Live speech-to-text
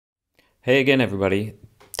Hey again, everybody.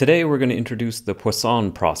 Today we're going to introduce the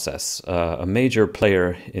Poisson process, a major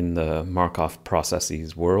player in the Markov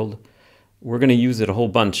processes world. We're going to use it a whole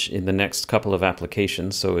bunch in the next couple of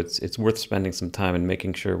applications, so it's worth spending some time and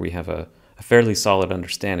making sure we have a fairly solid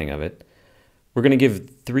understanding of it. We're going to give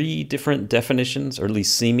three different definitions, or at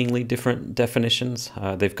least seemingly different definitions.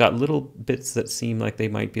 They've got little bits that seem like they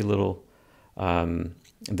might be a little,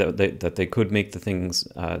 that they could make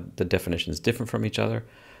the definitions different from each other.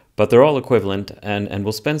 But they're all equivalent, and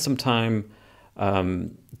we'll spend some time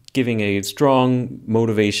giving a strong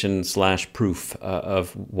motivation / proof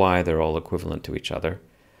of why they're all equivalent to each other.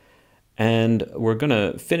 And we're going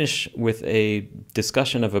to finish with a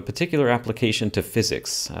discussion of a particular application to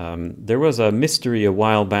physics. There was a mystery a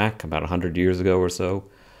while back, about 100 years ago or so,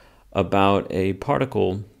 about a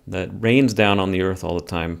particle that rains down on the Earth all the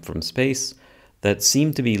time from space that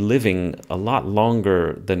seemed to be living a lot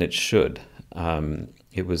longer than it should.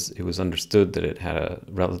 It was understood that it had a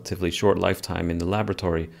relatively short lifetime in the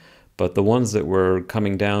laboratory, but the ones that were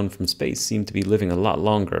coming down from space seemed to be living a lot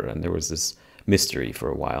longer, and there was this mystery for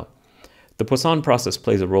a while. The Poisson process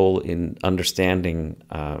plays a role in understanding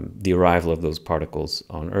the arrival of those particles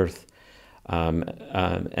on Earth,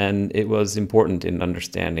 and it was important in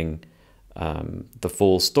understanding the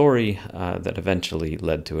full story that eventually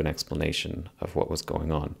led to an explanation of what was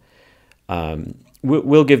going on.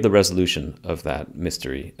 We'll give the resolution of that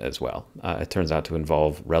mystery as well. It turns out to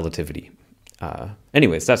involve relativity.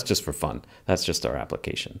 Anyways, that's just for fun. That's just our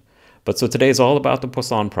application. But so today is all about the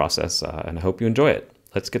Poisson process, and I hope you enjoy it.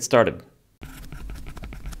 Let's get started.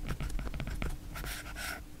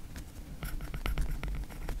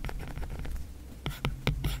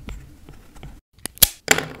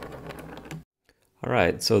 All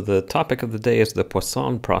right, so the topic of the day is the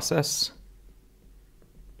Poisson process,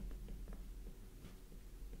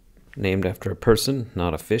 named after a person,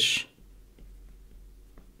 not a fish.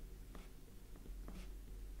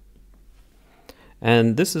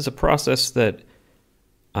 And this is a process that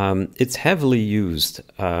it's heavily used.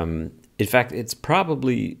 In fact, it's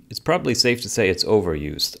probably safe to say it's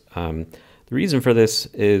overused. The reason for this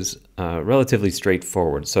is relatively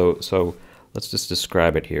straightforward. So let's just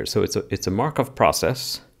describe it here. So it's a Markov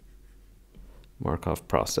process. Markov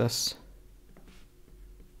process.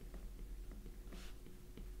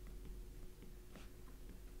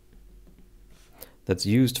 That's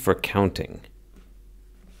used for counting.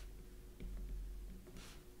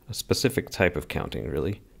 A specific type of counting,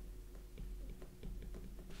 really.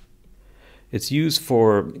 It's used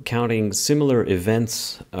for counting similar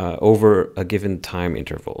events over a given time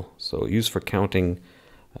interval. So used for counting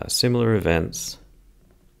similar events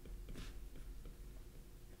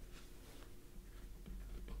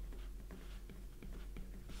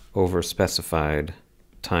over specified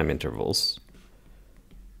time intervals.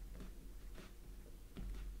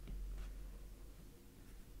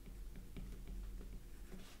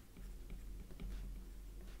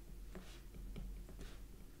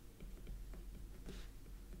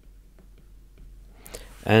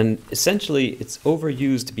 And essentially, it's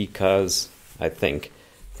overused because, I think,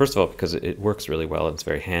 first of all, because it works really well and it's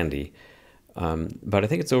very handy. But I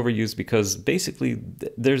think it's overused because basically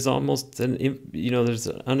there's almost there's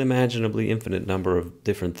an unimaginably infinite number of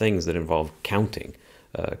different things that involve counting,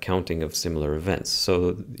 counting of similar events.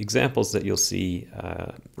 So examples that you'll see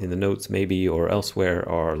in the notes maybe or elsewhere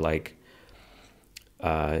are like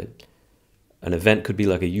an event could be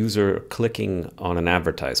like a user clicking on an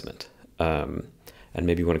advertisement. And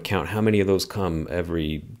maybe you want to count how many of those come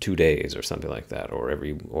every 2 days or something like that, or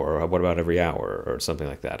what about every hour or something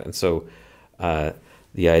like that. And so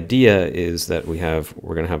the idea is that we're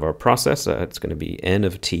going to have our process. It's going to be n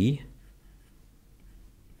of t,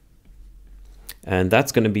 and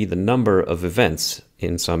that's going to be the number of events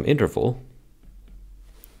in some interval.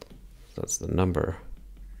 That's the number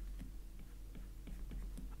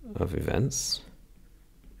of events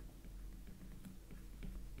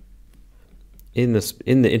in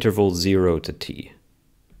the interval 0 to t.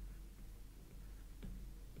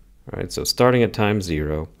 All right, so starting at time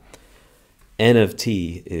 0, n of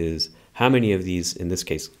t is how many of these, in this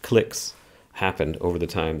case, clicks happened over the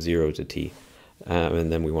time 0 to t. And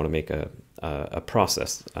then we want to make a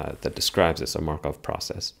process that describes this, a Markov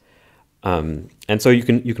process. And so you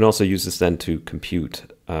can also use this then to compute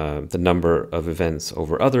the number of events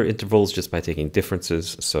over other intervals just by taking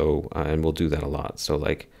differences. So and we'll do that a lot. So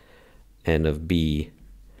like n of b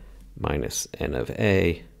minus n of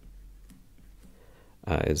a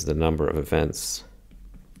is the number of events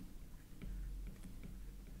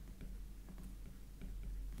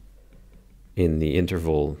in the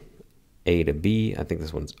interval a to b. I think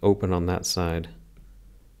this one's open on that side.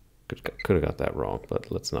 Could have got that wrong,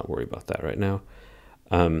 but let's not worry about that right now.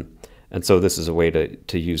 And so this is a way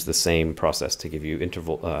to use the same process to give you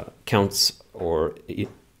interval counts or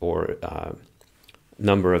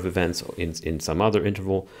number of events in some other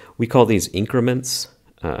interval. We call these increments.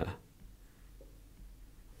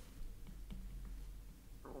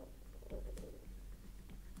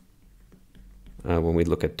 When we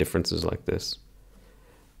look at differences like this,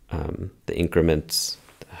 the increments,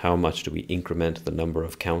 how much do we increment the number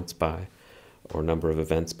of counts by or number of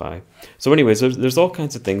events by? So anyways, there's all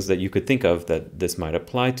kinds of things that you could think of that this might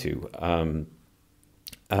apply to.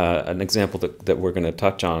 An example that we're going to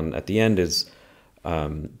touch on at the end is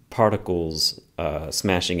particles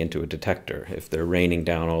smashing into a detector. If they're raining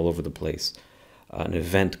down all over the place, an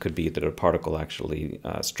event could be that a particle actually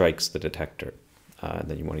strikes the detector. And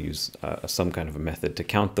then you want to use some kind of a method to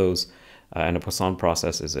count those. And a Poisson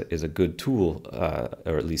process is a good tool,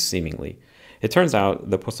 or at least seemingly. It turns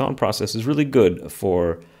out the Poisson process is really good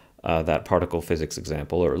for that particle physics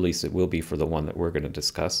example, or at least it will be for the one that we're going to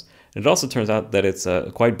discuss. And it also turns out that it's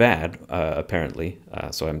quite bad, apparently,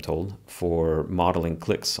 so I'm told, for modeling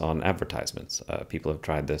clicks on advertisements. People have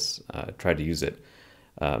tried this, tried to use it,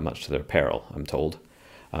 much to their peril, I'm told.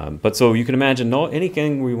 But so you can imagine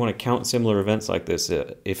anything where you want to count similar events like this,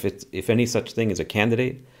 if any such thing is a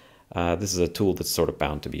candidate, this is a tool that's sort of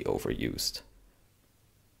bound to be overused.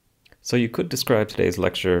 So you could describe today's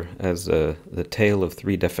lecture as the tale of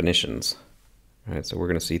three definitions. All right, so we're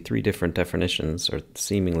going to see three different definitions, or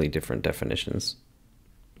seemingly different definitions,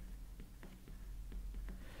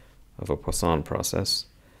 of a Poisson process.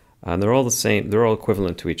 And they're all the same, they're all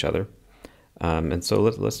equivalent to each other. And so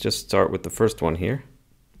let's just start with the first one here.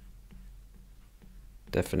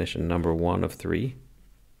 Definition number 1 of 3.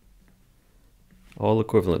 All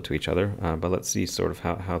equivalent to each other, but let's see sort of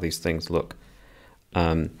how these things look.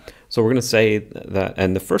 So we're going to say that,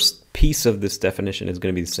 and the first piece of this definition is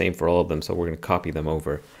going to be the same for all of them, so we're going to copy them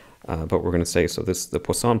over. But we're going to say, so the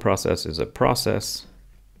Poisson process is a process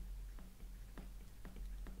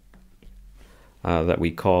that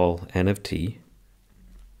we call n of t.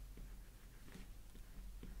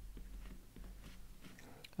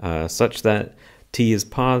 Such that t is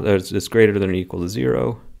greater than or equal to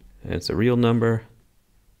 0, and it's a real number.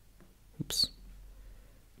 Oops.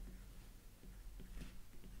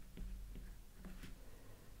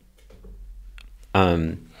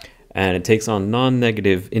 And it takes on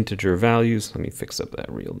non-negative integer values. Let me fix up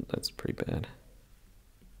that real, that's pretty bad.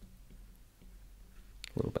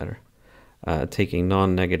 A little better. Taking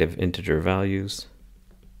non-negative integer values.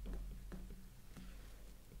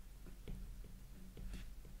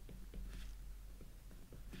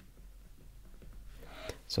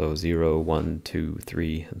 So 0, 1, 2,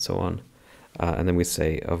 3, and so on. And then we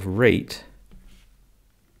say of rate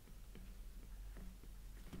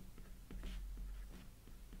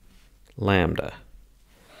lambda.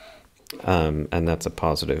 And that's a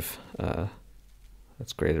positive,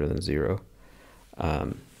 that's greater than 0.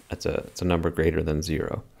 It's a number greater than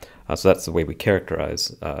 0. So that's the way we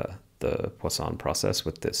characterize the Poisson process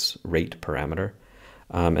with this rate parameter.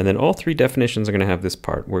 And then all three definitions are going to have this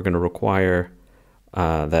part. We're going to require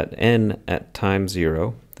that n at time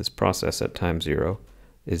 0, this process at time 0,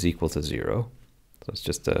 is equal to 0. So it's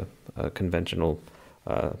just a conventional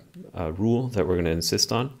rule that we're going to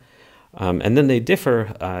insist on. And then they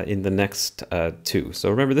differ in the next two. So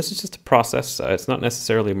remember, this is just a process. It's not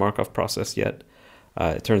necessarily a Markov process yet.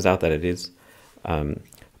 It turns out that it is.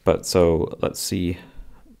 But so let's see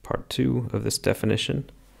part 2 of this definition.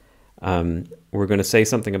 We're going to say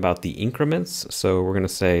something about the increments. So we're going to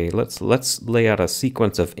say, let's lay out a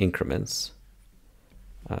sequence of increments.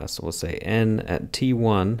 So we'll say n at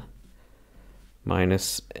t1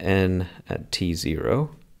 minus n at t0.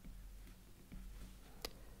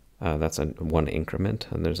 That's one increment,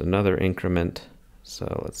 and there's another increment.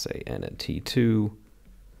 So let's say n at t2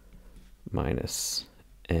 minus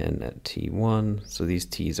n at t1. So these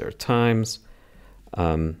t's are times.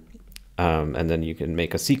 And then you can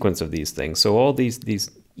make a sequence of these things. So all these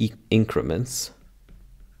increments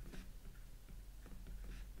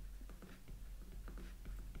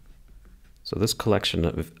so this collection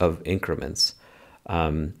of increments,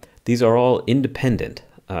 these are all independent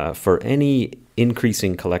for any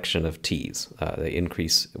increasing collection of t's. They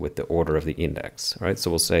increase with the order of the index. All right, so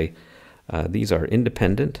we'll say these are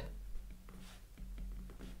independent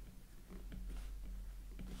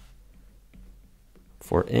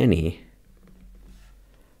for any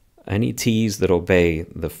t's that obey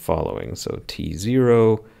the following. So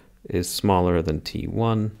t0 is smaller than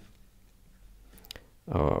t1,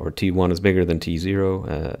 or t1 is bigger than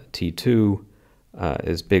t0, t2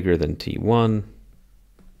 is bigger than t1,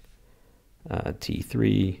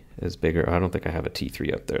 T3 is bigger. I don't think I have a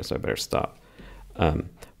T3 up there, so I better stop.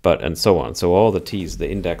 But and so on. So all the t's, the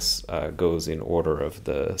index goes in order of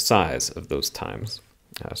the size of those times.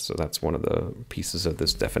 So that's one of the pieces of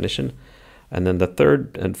this definition. And then the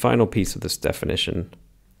third and final piece of this definition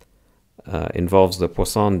involves the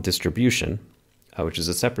Poisson distribution, which is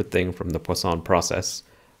a separate thing from the Poisson process.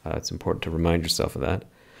 It's important to remind yourself of that.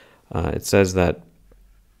 It says that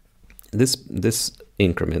this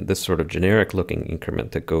increment, this sort of generic-looking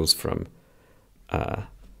increment that goes from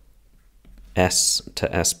s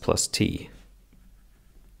to s plus t,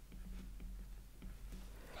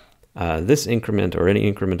 this increment, or any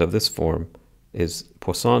increment of this form, is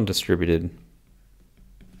Poisson distributed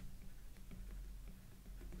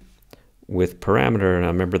with parameter. Now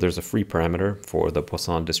remember, there's a free parameter for the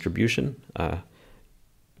Poisson distribution,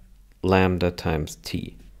 lambda times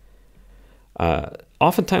t.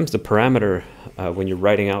 Oftentimes the parameter, when you're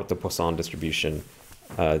writing out the Poisson distribution,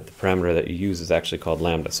 the parameter that you use is actually called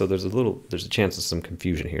lambda. So there's a chance of some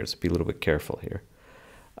confusion here, so be a little bit careful here.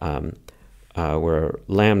 Where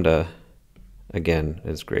lambda, again,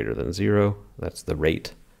 is greater than 0. That's the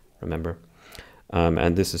rate, remember.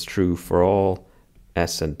 And this is true for all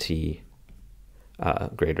s and t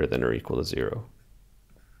greater than or equal to 0. All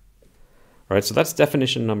right, so that's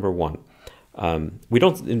definition number 1. We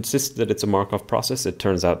don't insist that it's a Markov process. It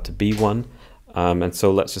turns out to be one. And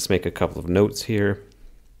so let's just make a couple of notes here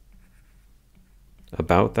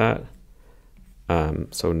about that.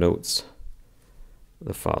 So notes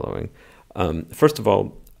the following. First of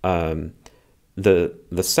all, the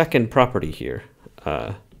second property here,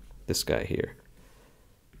 this guy here,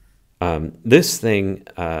 this thing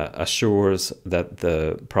assures that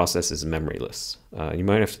the process is memoryless. You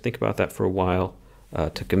might have to think about that for a while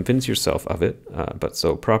to convince yourself of it. But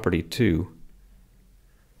so property 2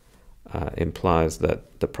 implies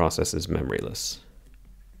that the process is memoryless,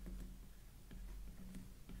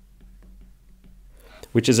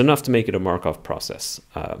 which is enough to make it a Markov process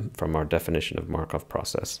from our definition of Markov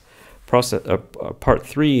process. Part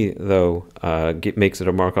 3, though, makes it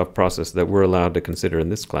a Markov process that we're allowed to consider in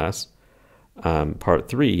this class. Part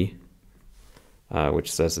 3,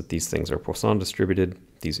 which says that these things are Poisson distributed,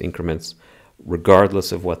 these increments,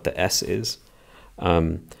 regardless of what the S is.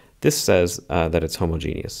 This says that it's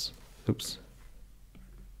homogeneous. Oops.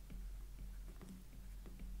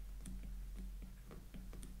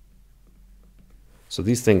 So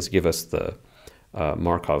these things give us the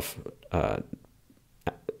Markov,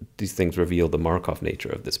 these things reveal the Markov nature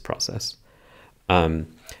of this process.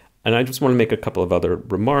 And I just want to make a couple of other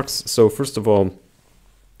remarks. So first of all,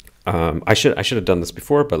 I should have done this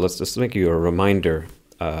before, but let's just make you a reminder.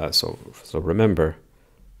 So remember,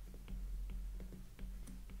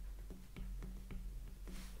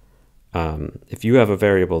 if you have a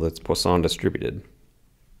variable that's Poisson distributed,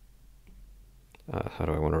 how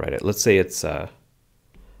do I want to write it? Let's say it's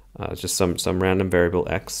just some random variable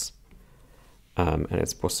x, and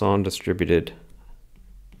it's Poisson distributed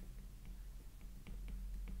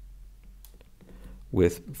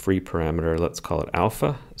with free parameter, let's call it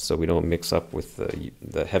alpha, so we don't mix up with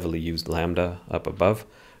the heavily used lambda up above.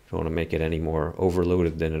 We don't want to make it any more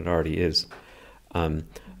overloaded than it already is. I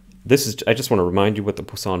just want to remind you what the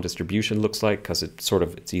Poisson distribution looks like, because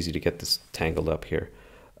it's easy to get this tangled up here.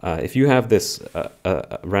 If you have this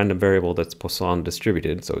random variable that's Poisson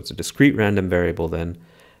distributed, so it's a discrete random variable then,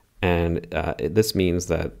 and this means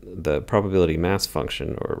that the probability mass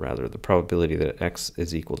function, or rather the probability that x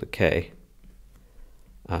is equal to k,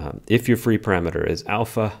 if your free parameter is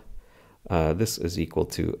alpha, this is equal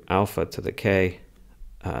to alpha to the k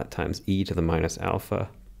times e to the minus alpha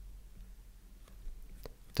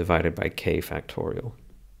divided by k factorial.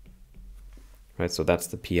 Right, so that's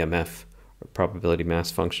the PMF, or probability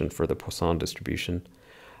mass function, for the Poisson distribution.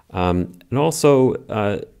 And also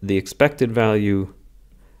the expected value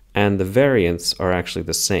and the variance are actually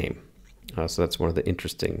the same. So that's one of the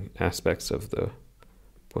interesting aspects of the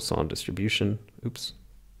Poisson distribution. Oops.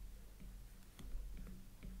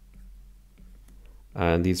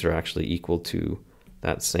 And these are actually equal to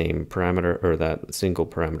that same parameter, or that single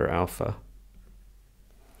parameter alpha.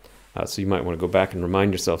 So you might want to go back and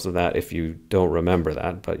remind yourselves of that if you don't remember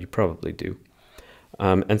that, but you probably do.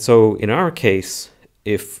 And so in our case,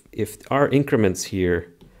 if our increments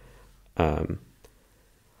here are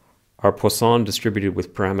Poisson distributed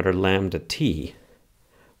with parameter lambda t,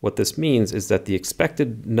 what this means is that the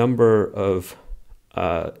expected number of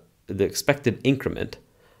the expected increment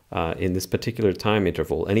in this particular time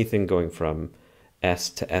interval, anything going from s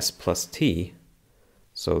to s plus t,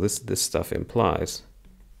 so this stuff implies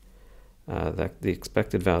that the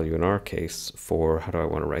expected value in our case for, how do I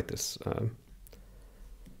want to write this?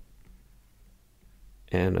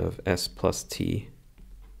 N of s plus t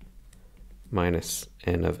minus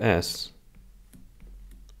n of s.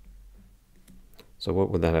 So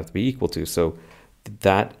what would that have to be equal to? So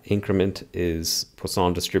that increment is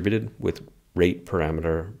Poisson distributed with rate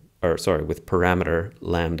parameter, or sorry, with parameter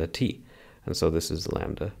lambda t. And so this is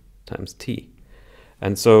lambda times t.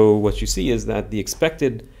 And so what you see is that the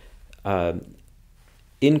expected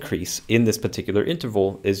increase in this particular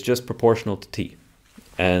interval is just proportional to t.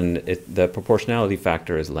 And the proportionality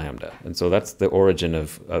factor is lambda. And so that's the origin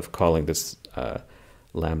of calling this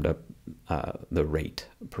lambda the rate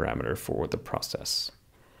parameter for the process.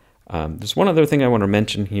 There's one other thing I want to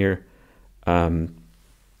mention here,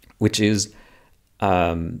 which is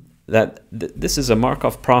that this is a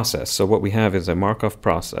Markov process. So what we have is a Markov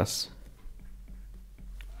process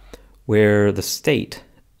where the state,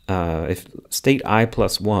 if state I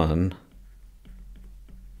plus 1,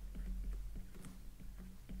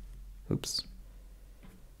 oops,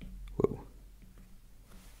 whoa,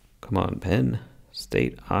 come on, pen,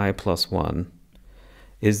 state I plus 1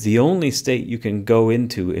 is the only state you can go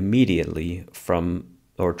into immediately from,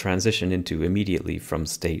 or transition into immediately from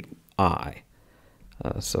state I.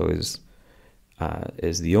 So is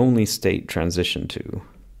the only state transition to.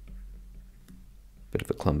 Bit of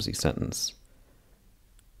a clumsy sentence.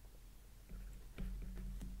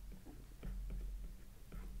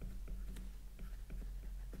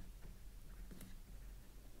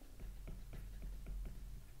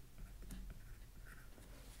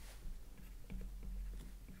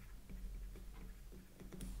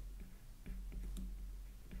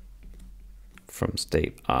 From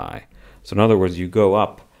state I. So in other words, you go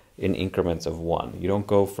up in increments of 1. You don't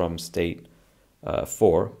go from state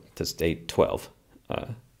 4 to state 12.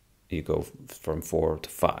 You go from 4 to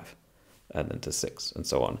 5, and then to 6, and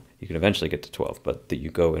so on. You can eventually get to 12, but you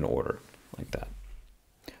go in order like that.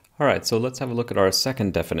 All right, so let's have a look at our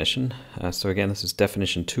second definition. So again, this is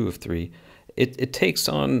definition 2 of 3. It takes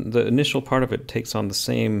on, the initial part of it takes on the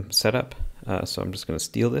same setup. So I'm just going to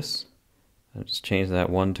steal this. I'll just change that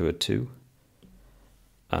 1 to a 2.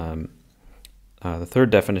 The third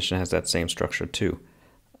definition has that same structure too.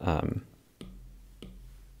 So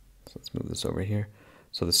let's move this over here.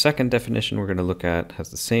 So the second definition we're going to look at has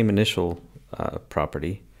the same initial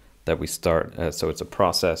property that we start. So it's a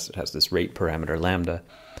process. It has this rate parameter lambda,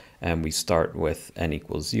 and we start with n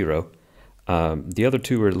equals 0. The other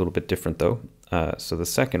two are a little bit different though. So the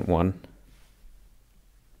second one,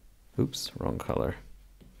 oops, wrong color.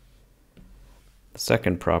 The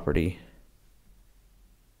second property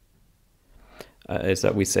is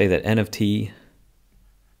that we say that n of t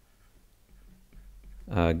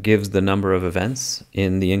gives the number of events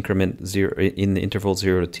in the increment 0, in the interval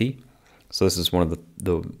 0 to t. So this is one of the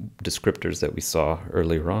descriptors that we saw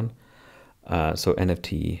earlier on. So n of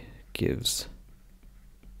t gives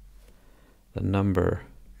the number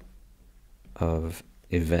of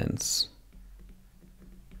events,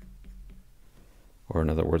 or in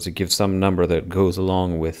other words, it gives some number that goes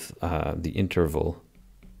along with the interval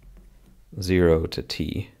 0 to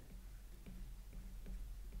t.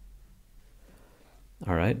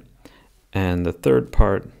 All right, and the third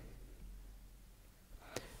part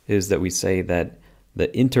is that we say that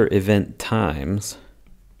the inter-event times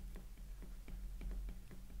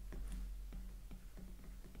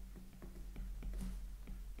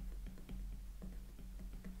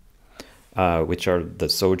which are the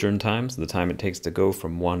sojourn times, the time it takes to go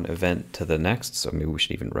from one event to the next. So maybe we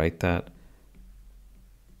should even write that,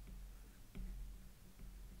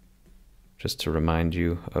 just to remind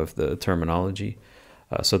you of the terminology.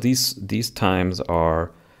 So these times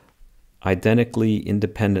are identically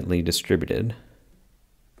independently distributed.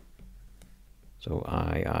 So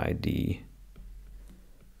I, D.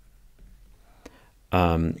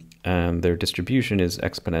 And their distribution is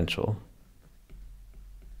exponential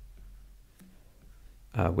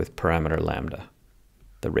with parameter lambda,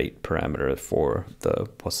 the rate parameter for the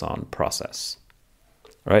Poisson process.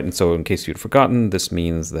 All right, and so in case you'd forgotten, this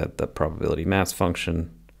means that the probability mass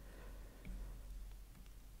function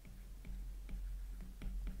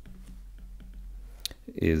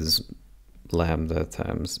is lambda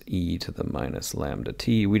times e to the minus lambda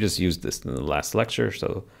t. We just used this in the last lecture,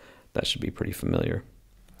 so that should be pretty familiar.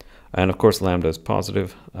 And of course, lambda is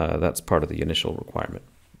positive. That's part of the initial requirement,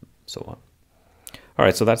 so on. All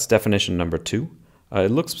right, so that's definition number 2.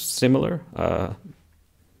 It looks similar. All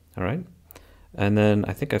right. And then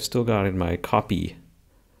I think I've still got in my copy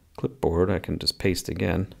clipboard, I can just paste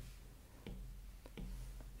again.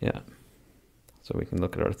 Yeah. So we can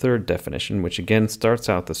look at our third definition, which again starts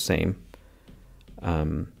out the same.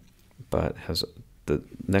 but has the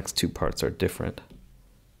next two parts are different.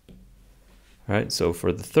 All right, so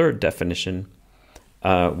for the third definition,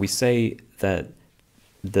 we say that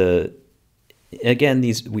we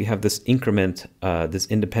have this increment, this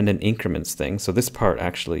independent increments thing. So this part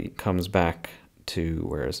actually comes back to,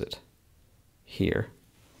 where is it? Here.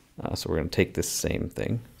 So we're going to take this same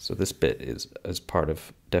thing. So this bit is as part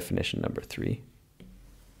of definition number 3.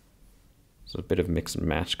 So a bit of mix and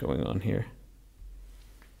match going on here.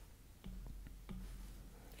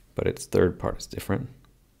 But its third part is different.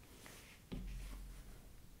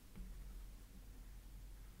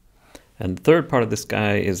 And the third part of this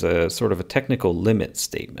guy is a sort of a technical limit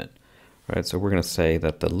statement. Right? So we're going to say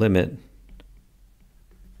that the limit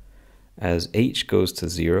as h goes to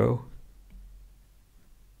 0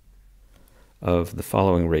 of the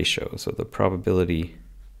following ratio. So the probability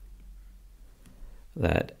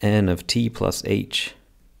that n of t plus h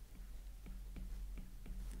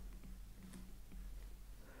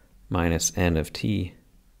minus n of t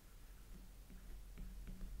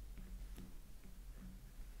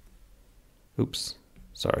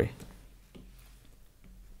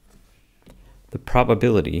the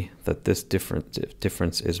probability that this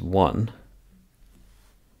difference is 1,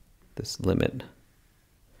 this limit,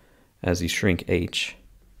 as you shrink h,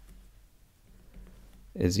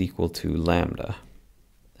 is equal to lambda.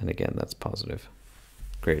 And again, that's positive,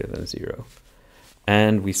 greater than 0.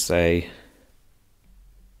 And we say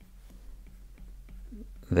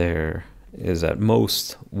there is at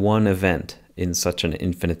most one event in such an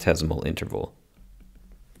infinitesimal interval.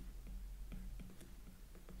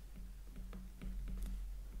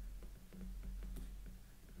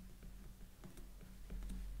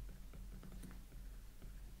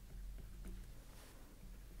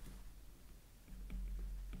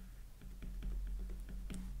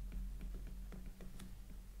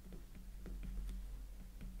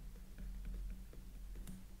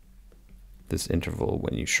 This interval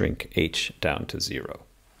when you shrink h down to 0.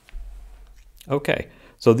 Okay,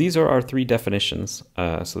 so these are our 3 definitions.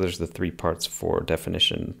 So there's the 3 parts for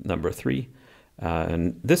definition number 3.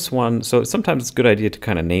 And this one, so sometimes it's a good idea to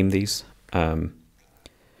kind of name these. You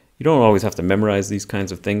don't always have to memorize these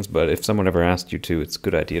kinds of things, but if someone ever asked you to, it's a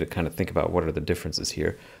good idea to kind of think about what are the differences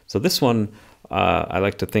here. So this one I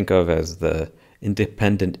like to think of as the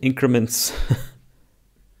independent increments.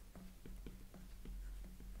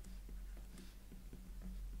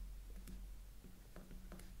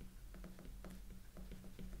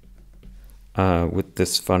 With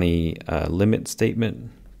this funny limit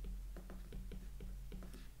statement.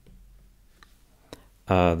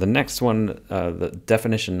 The next one, the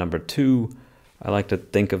definition number 2, I like to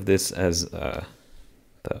think of this as the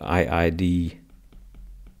IID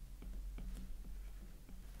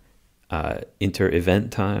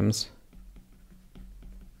inter-event times.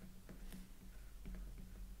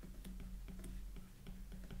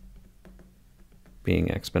 Being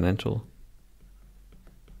exponential.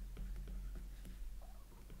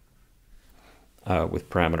 With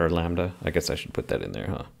parameter lambda. I guess I should put that in there,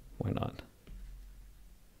 huh? Why not?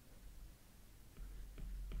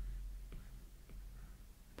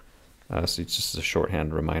 So it's just a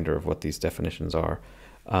shorthand reminder of what these definitions are.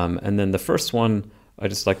 And then the first one, I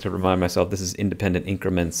just like to remind myself, this is independent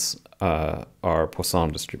increments are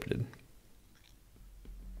Poisson distributed.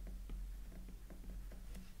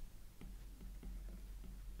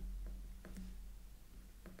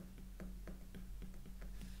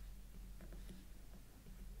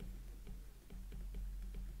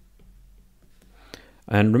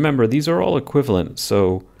 And remember, these are all equivalent,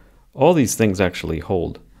 so all these things actually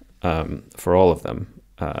hold for all of them.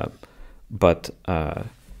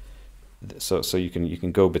 So you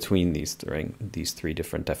can go between these 3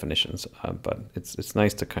 different definitions, but it's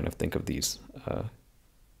nice to kind of think of these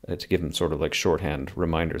to give them sort of like shorthand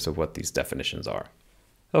reminders of what these definitions are.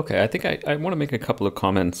 Okay, I think I want to make a couple of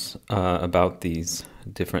comments about these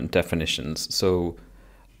different definitions. So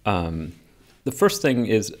the first thing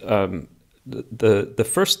is the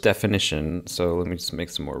first definition, so let me just make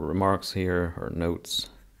some more remarks here, or notes.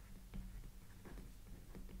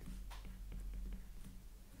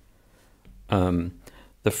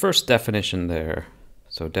 The first definition there,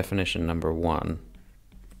 so definition number 1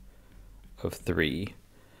 of 3,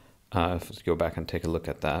 let's go back and take a look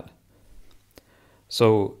at that.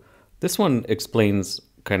 So this one explains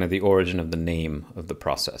kind of the origin of the name of the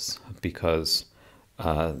process, because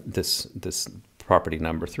this property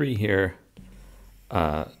number 3 here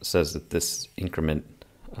says that this increment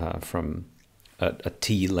from a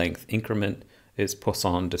t length increment is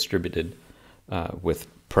Poisson distributed. with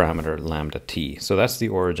parameter lambda t. So that's the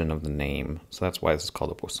origin of the name. So that's why this is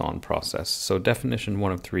called a Poisson process. So definition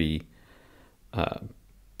 1 of 3,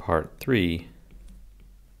 part 3,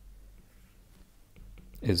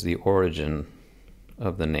 is the origin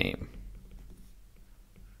of the name.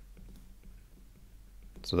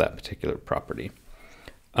 So that particular property.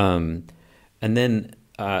 And then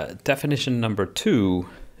definition number 2,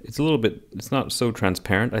 it's a little bit, it's not so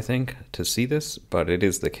transparent, I think, to see this, but it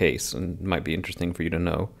is the case and it might be interesting for you to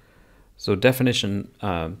know. So definition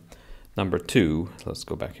number 2, let's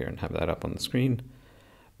go back here and have that up on the screen.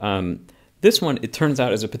 This one, it turns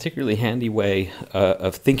out, is a particularly handy way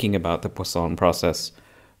of thinking about the Poisson process,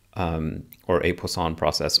 or a Poisson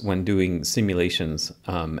process, when doing simulations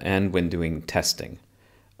and when doing testing.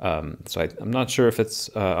 So I'm not sure if it's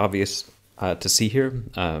obvious to see here,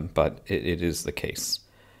 but it is the case.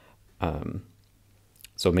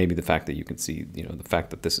 So maybe the fact that you can see, the fact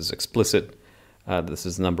that this is explicit, this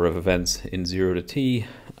is the number of events in 0 to t,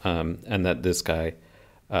 and that this guy,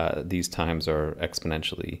 these times are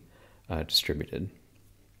exponentially distributed.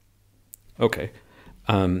 Okay.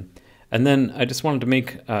 And then I just wanted to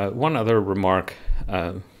make one other remark,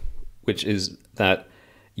 which is that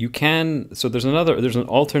you can, so there's an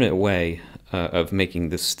alternate way of making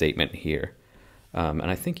this statement here. And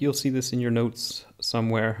I think you'll see this in your notes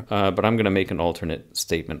somewhere, but I'm going to make an alternate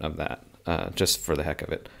statement of that, just for the heck of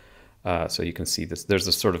it. So you can see this, there's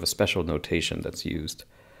a sort of a special notation that's used.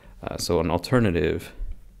 So an alternative,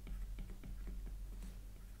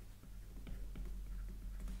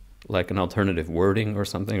 like an alternative wording or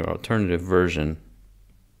something, or alternative version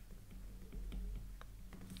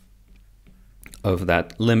of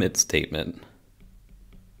that limit statement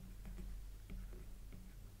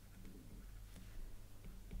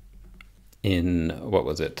in, what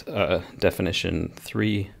was it, definition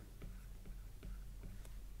 3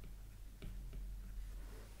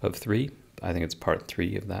 of 3. I think it's part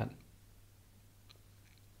 3 of that.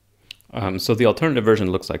 So the alternative version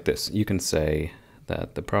looks like this. You can say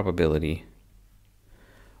that the probability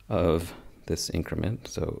of this increment,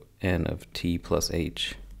 so n of t plus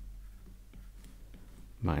h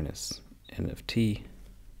minus n of t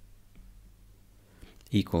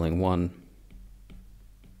equaling 1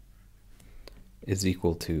 is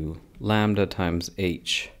equal to lambda times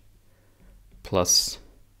h plus,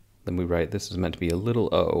 then we write this is meant to be a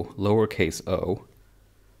little o, lowercase o,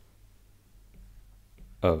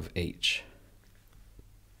 of h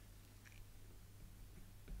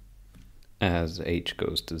as h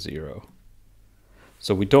goes to 0.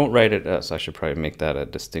 So we don't write it as, I should probably make that a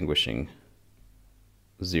distinguishing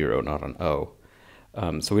 0, not an o.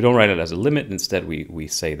 So we don't write it as a limit, instead we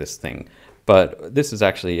say this thing. But this is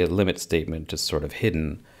actually a limit statement, just sort of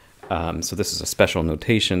hidden. So this is a special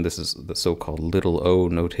notation. This is the so-called little o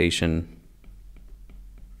notation.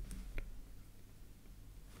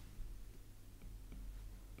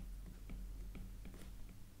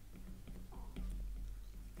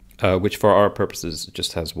 Which for our purposes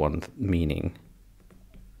just has one meaning.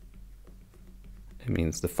 It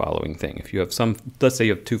means the following thing. If you have some, let's say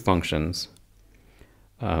you have two functions,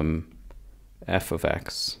 f of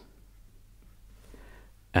x,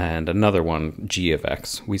 and another one, g of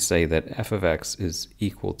x, we say that f of x is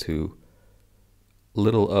equal to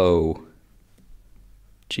little o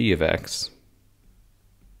g of x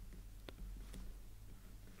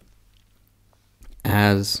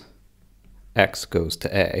as x goes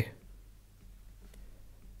to a.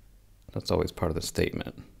 That's always part of the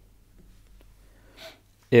statement.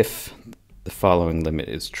 If the following limit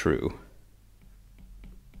is true.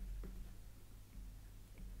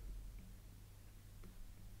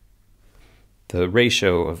 The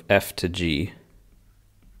ratio of f to g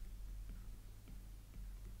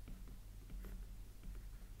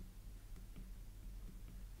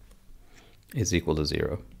is equal to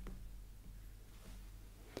 0.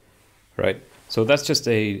 Right? So that's just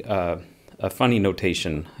a funny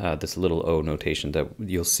notation, this little o notation that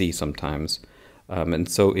you'll see sometimes. And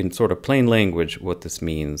so in sort of plain language, what this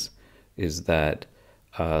means is that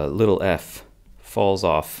little f falls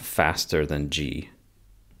off faster than g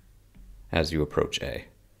as you approach a.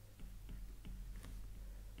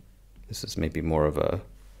 This is maybe more of a,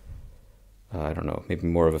 I don't know, maybe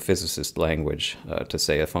more of a physicist language to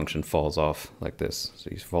say a function falls off like this. So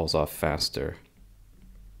it falls off faster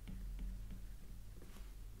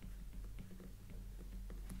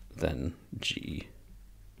than g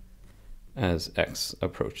as x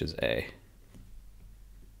approaches a.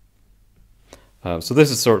 So this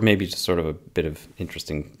is maybe just sort of a bit of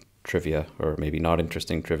interesting trivia, or maybe not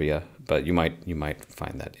interesting trivia, but you might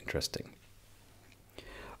find that interesting.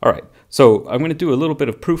 All right, so I'm going to do a little bit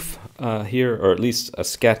of proof here, or at least a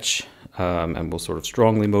sketch, and we'll sort of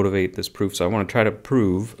strongly motivate this proof. So I want to try to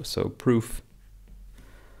prove, so proof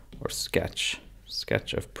or sketch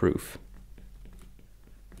of proof.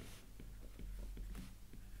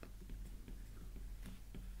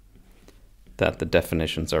 That the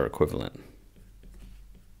definitions are equivalent.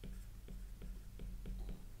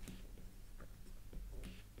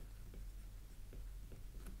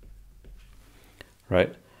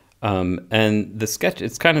 Right? And the sketch,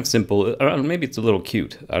 it's kind of simple. Maybe it's a little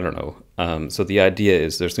cute. I don't know. So the idea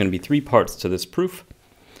is there's going to be 3 parts to this proof.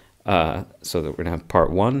 So that we're going to have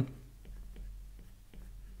part 1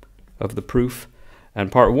 of the proof.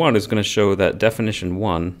 And part 1 is going to show that definition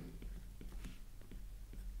 1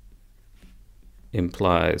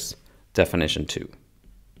 implies definition 2.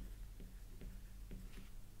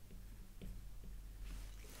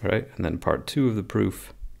 All right? And then part 2 of the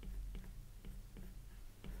proof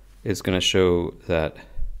is going to show that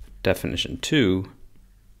definition 2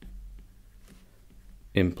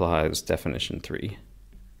 implies definition 3.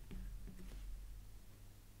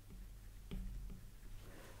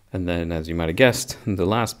 And then, as you might have guessed, the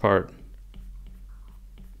last part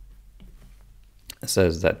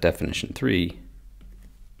says that definition 3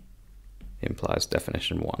 implies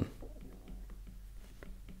definition 1.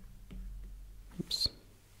 Oops.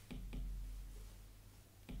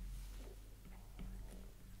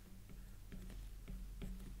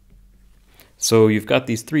 So you've got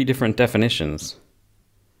these 3 different definitions,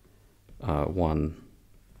 1,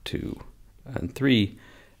 2, and 3,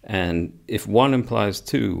 and if 1 implies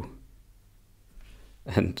 2,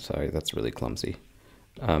 and sorry, that's really clumsy,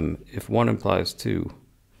 if 1 implies 2,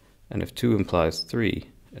 and if 2 implies 3,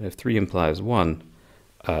 and if 3 implies 1,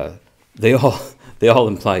 they all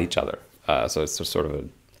imply each other. So it's sort of a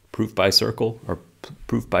proof by circle or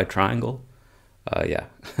proof by triangle. Yeah.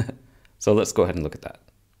 So let's go ahead and look at that.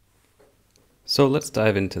 So let's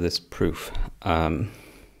dive into this proof. So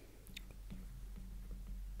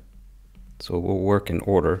we'll work in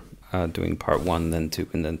order, doing part 1, then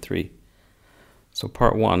 2, and then 3. So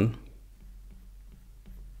part 1,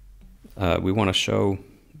 we want to show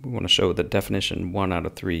that definition 1 out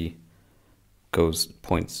of 3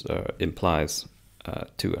 implies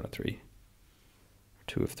 2 out of 3, or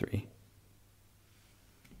 2 of 3.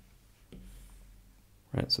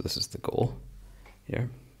 Right. So this is the goal here.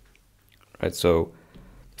 Right, so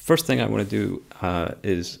the first thing I want to do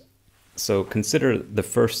is, so consider the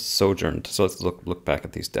first sojourn. So let's look back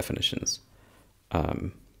at these definitions.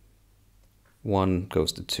 1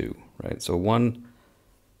 goes to 2, right? So 1,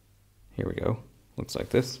 here we go, looks like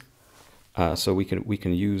this. So we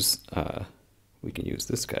can use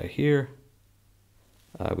this guy here.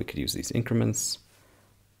 We could use these increments.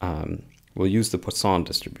 We'll use the Poisson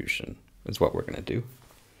distribution is what we're going to do.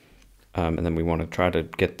 And then we want to try to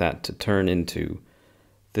get that to turn into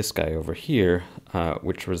this guy over here,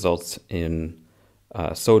 which results in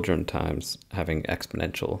sojourn times having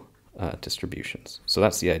exponential distributions. So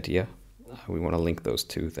that's the idea. We want to link those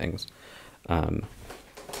 2 things. All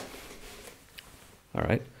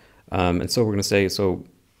right. And so we're going to say, so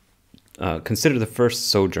consider the first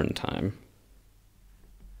sojourn time,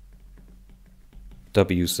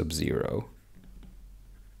 W sub 0.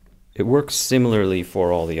 It works similarly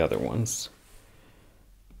for all the other ones.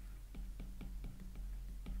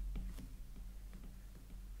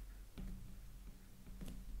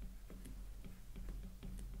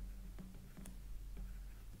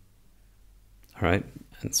 All right,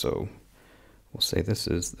 and so we'll say this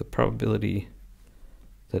is the probability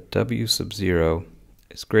that W sub 0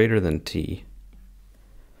 is greater than T.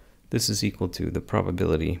 This is equal to the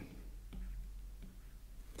probability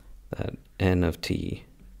that N of T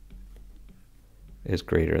is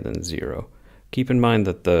greater than 0. Keep in mind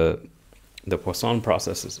that the Poisson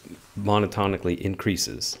process monotonically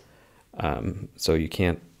increases, so you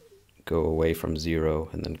can't go away from 0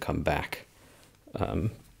 and then come back.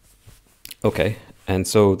 Okay, and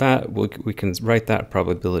so that we can write that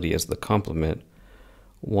probability as the complement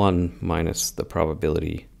 1 minus the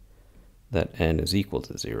probability that N is equal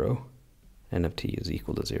to 0. N of T is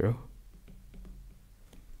equal to 0.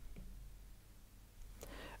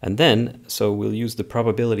 And then, so we'll use the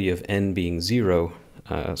probability of N being 0,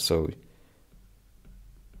 so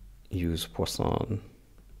use Poisson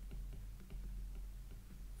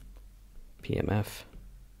PMF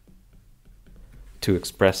to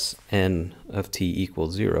express N of T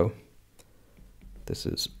equals 0. This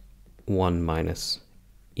is 1 minus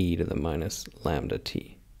e to the minus lambda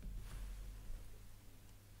t.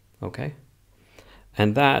 Okay?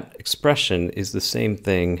 And that expression is the same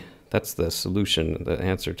thing. That's the solution, the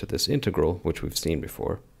answer to this integral, which we've seen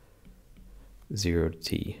before. 0 to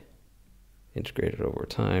t integrated over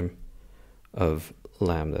time of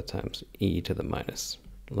lambda times e to the minus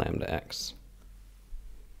lambda x.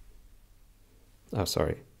 Oh,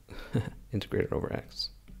 sorry, integrated over x.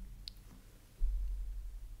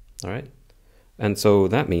 All right, and so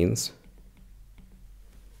that means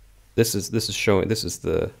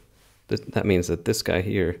that means that this guy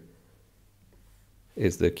here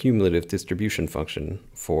is the cumulative distribution function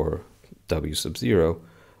for w sub 0,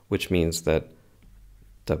 which means that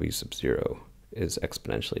w sub 0 is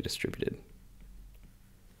exponentially distributed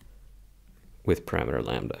with parameter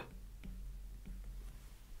lambda.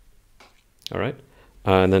 All right,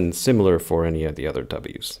 and then similar for any of the other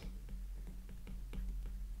w's.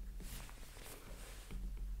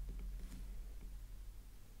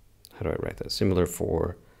 How do I write that? Similar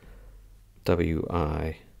for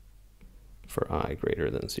wi for I greater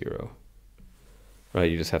than 0. Right,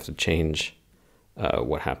 you just have to change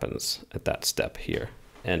what happens at that step here,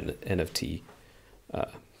 n of t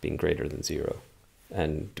being greater than 0,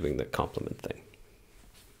 and doing the complement thing.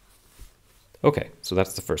 Okay, so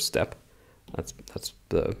that's the first step. That's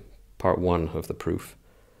the part 1 of the proof.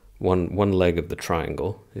 One leg of the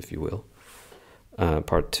triangle, if you will.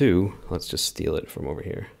 Part 2, let's just steal it from over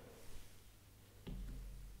here.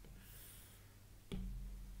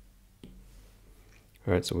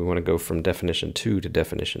 All right, so we want to go from definition 2 to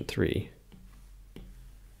definition 3.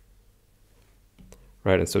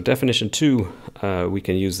 Right, and so definition 2, we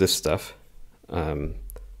can use this stuff.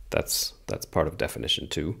 That's part of definition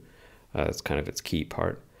 2. It's kind of its key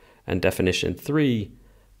part. And definition 3,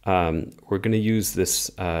 we're going to use this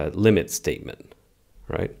limit statement,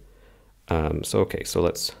 right? So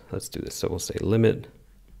let's do this. So we'll say limit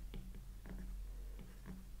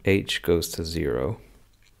h goes to 0.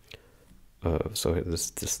 So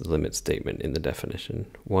this limit statement in the definition,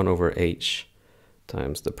 1 over h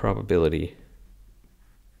times the probability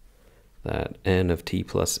that n of t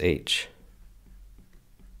plus h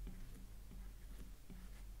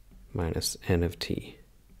minus n of t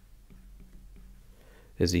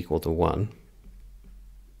is equal to 1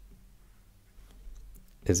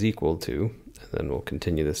 is equal to, and then we'll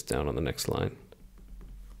continue this down on the next line.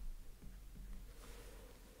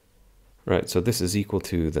 Right, so this is equal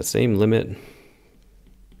to the same limit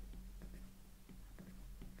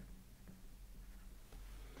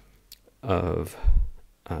of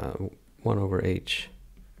 1 over h,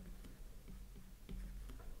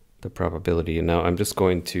 the probability. And now I'm just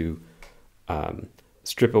going to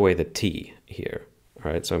strip away the t here.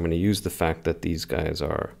 All right, so I'm going to use the fact that these guys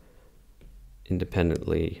are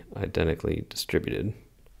independently, identically distributed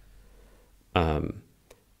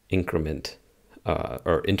increment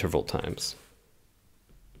or interval times.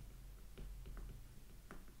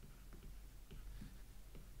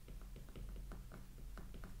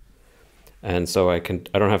 And so I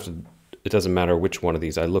don't have to, it doesn't matter which one of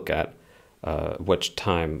these I look at, which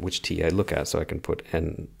t I look at, so I can put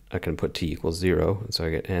t equals 0, and so I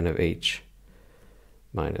get n of h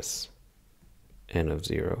minus n of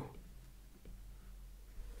 0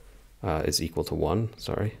 is equal to 1,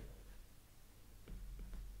 sorry.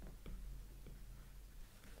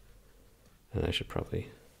 And I should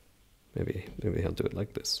probably, maybe I'll do it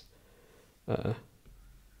like this.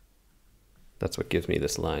 That's what gives me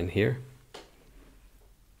this line here,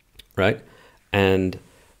 right? And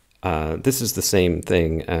this is the same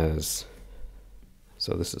thing as,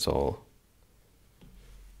 so this is all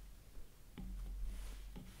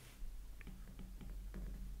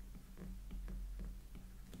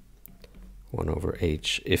one over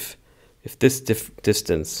h. If this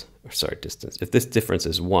difference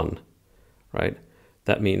is 1, right?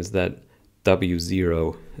 That means that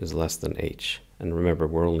w0 is less than h. And remember,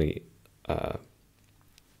 we only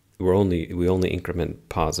increment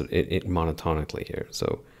positive monotonically here.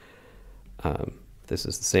 So this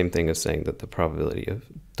is the same thing as saying that the probability of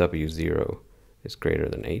w0 is greater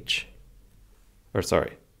than h. Or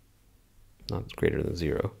sorry, not greater than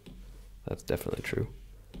 0. That's definitely true.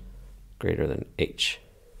 Greater than h.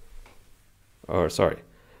 Or sorry,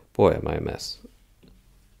 boy, am I a mess.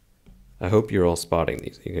 I hope you're all spotting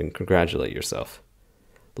these. You can congratulate yourself.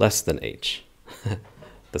 Less than h.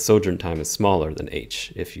 The sojourn time is smaller than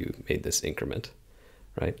h if you made this increment,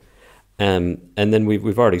 right? And then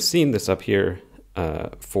we've already seen this up here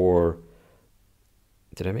for,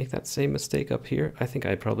 did I make that same mistake up here? I think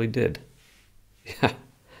I probably did. Yeah,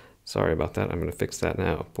 sorry about that. I'm going to fix that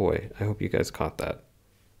now. Boy, I hope you guys caught that.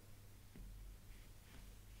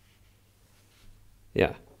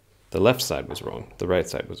 Yeah, the left side was wrong. The right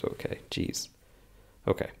side was okay. Jeez.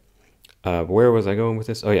 Okay. Where was I going with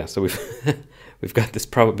this? Oh yeah, so we've got this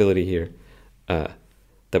probability here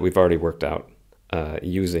that we've already worked out.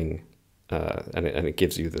 using, and it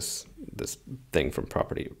gives you this thing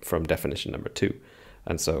from definition number 2.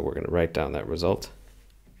 And so we're going to write down that result.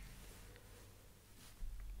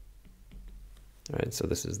 All right, so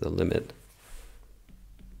this is the limit.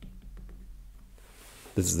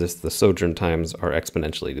 The sojourn times are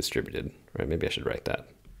exponentially distributed, right? Maybe I should write that.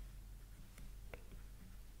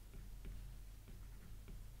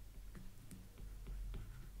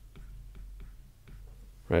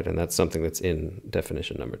 Right, and that's something that's in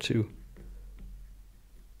definition number 2.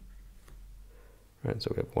 Right,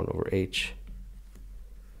 so we have 1 over h.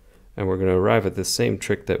 And we're going to arrive at this same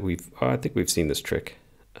trick that I think we've seen this trick,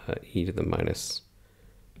 e to the minus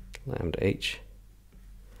lambda h.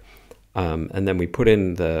 And then we put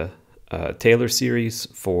in the Taylor series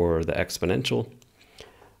for the exponential.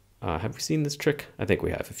 Have we seen this trick? I think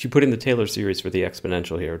we have. If you put in the Taylor series for the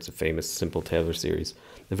exponential here, it's a famous simple Taylor series.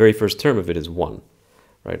 The very first term of it is 1,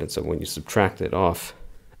 right? And so when you subtract it off,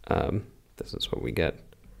 this is what we get.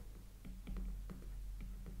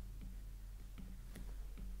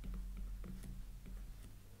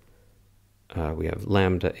 We have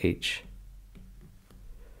lambda h.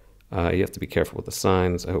 You have to be careful with the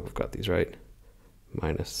signs. I hope I've got these right.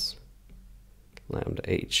 Minus lambda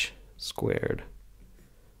h squared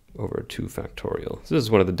over 2 factorial. So this is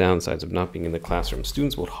one of the downsides of not being in the classroom.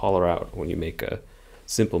 Students will holler out when you make a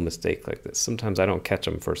simple mistake like this. Sometimes I don't catch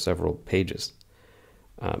them for several pages.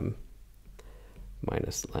 Minus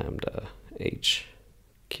lambda h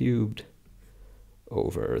cubed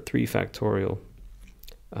over 3 factorial,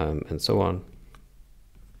 and so on.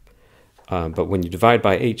 But when you divide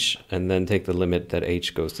by h and then take the limit that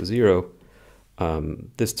h goes to 0,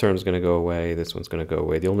 this term's going to go away, this one's going to go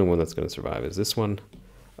away. The only one that's going to survive is this one.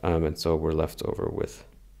 And so we're left over with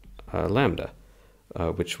lambda,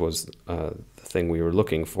 which was the thing we were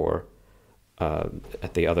looking for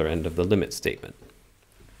at the other end of the limit statement.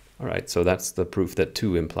 All right, so that's the proof that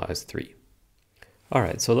 2 implies 3. All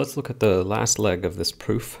right, so let's look at the last leg of this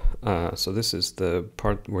proof. So this is the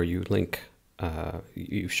part where you link,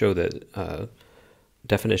 you show that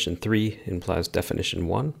definition 3 implies definition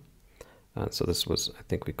 1. So this was, I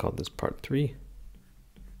think we called this part 3.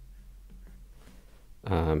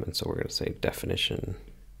 And so we're going to say definition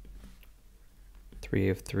 3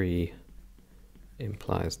 of 3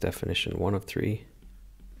 implies definition 1 of 3.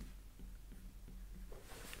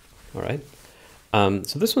 All right.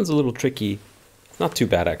 So this one's a little tricky. Not too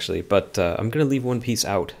bad, actually, but I'm going to leave one piece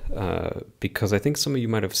out because I think some of you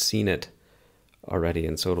might have seen it already,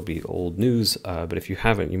 and so it'll be old news. But if you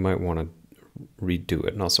haven't, you might want to redo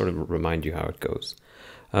it, and I'll sort of remind you how it goes.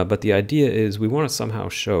 But the idea is we want to somehow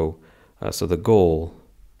show, so the goal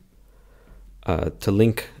to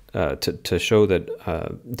link, to show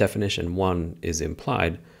that definition 1 is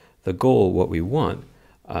implied, the goal, what we want,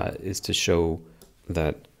 is to show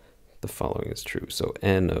that the following is true. So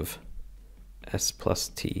n of s plus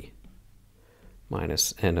t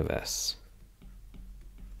minus n of s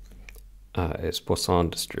is Poisson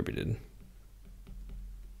distributed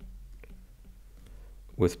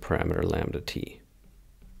with parameter lambda t.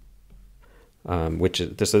 Which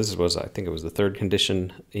is, this was, I think it was the third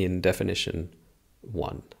condition in definition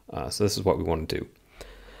 1. So this is what we want to do.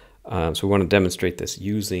 So we want to demonstrate this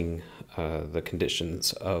using the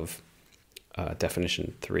conditions of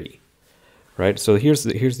definition 3. Right? So here's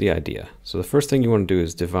the idea. So the first thing you want to do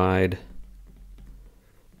is divide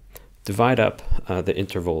up the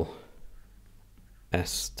interval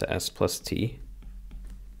s to s plus t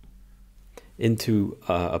into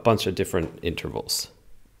a bunch of different intervals,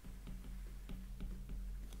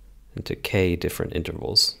 into k different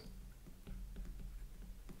intervals.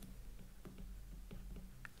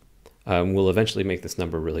 We'll eventually make this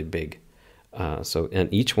number really big.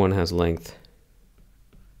 And each one has length,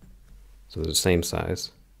 so they're the same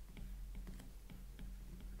size.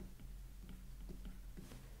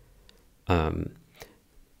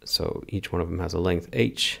 So each one of them has a length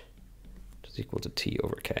h, which is equal to t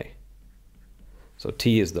over k. So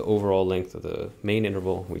t is the overall length of the main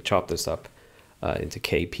interval. We chop this up into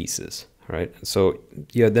k pieces, right? And so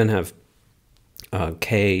you then have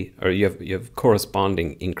k, or you have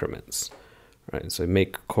corresponding increments, right? So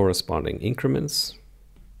make corresponding increments.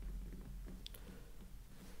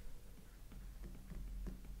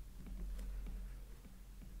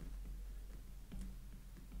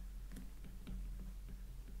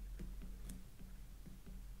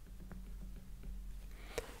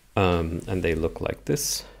 And they look like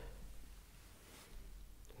this.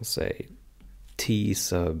 We'll say t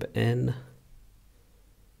sub n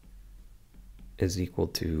is equal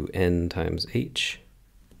to n times h,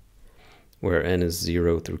 where n is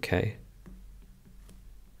 0 through k.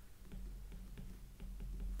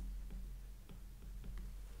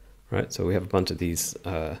 right? So we have a bunch of these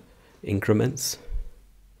increments,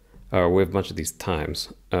 or we have a bunch of these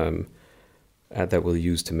times that we'll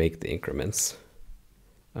use to make the increments.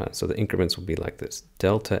 So the increments will be like this: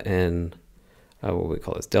 delta n, what we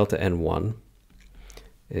call this, delta n1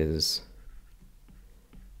 is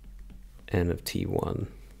n of t1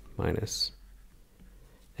 minus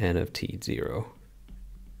n of t0.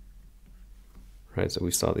 Right, so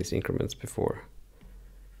we saw these increments before.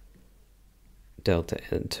 Delta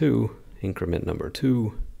n2, increment number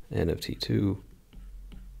 2, n of t2.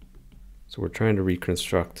 So we're trying to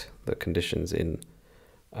reconstruct the conditions in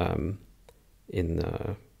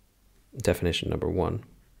definition number 1,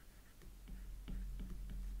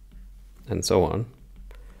 and so on.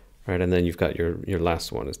 Right, and then you've got your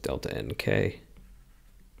last one is delta nk.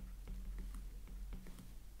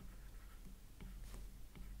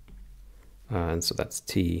 And so that's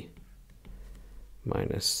t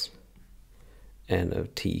minus n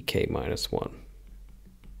of tk minus 1.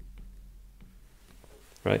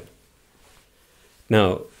 Right?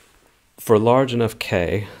 Now, for large enough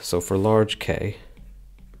k, so for large k,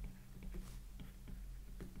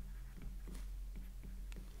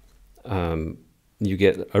 you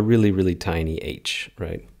get a really, really tiny h,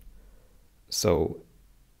 right? So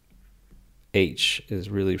h is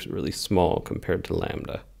really, really small compared to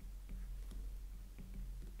lambda.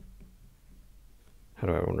 How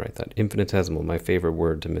do I want to write that? Infinitesimal, my favorite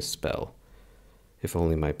word to misspell. If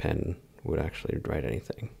only my pen would actually write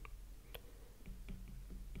anything.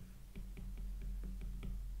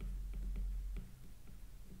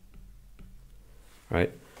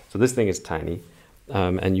 Right? So this thing is tiny,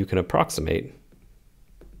 and you can approximate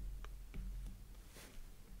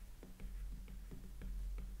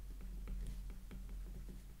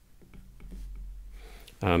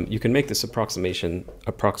you can make this approximation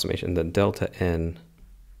that delta n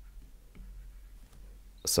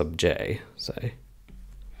sub j, say,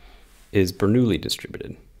 is Bernoulli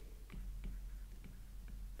distributed.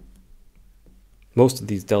 Most of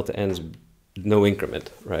these delta n's no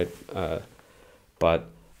increment, right? But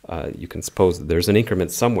you can suppose that there's an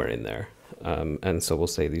increment somewhere in there. And so we'll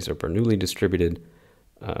say these are Bernoulli distributed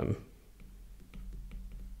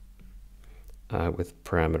with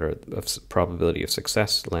parameter of probability of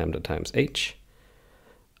success, lambda times h.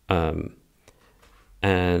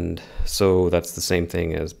 And so that's the same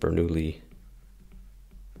thing as Bernoulli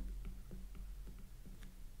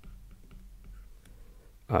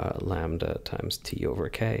lambda times t over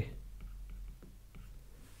k,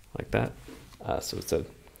 like that. So it's a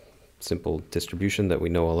simple distribution that we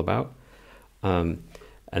know all about.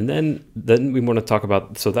 And then we want to talk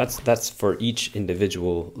about, so that's for each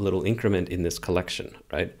individual little increment in this collection,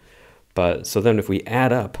 right? But so then if we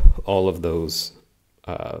add up all of those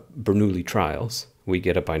Bernoulli trials, we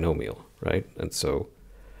get a binomial, right? And so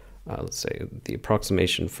let's say the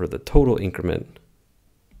approximation for the total increment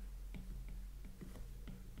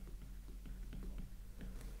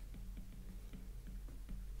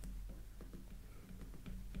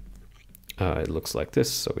it looks like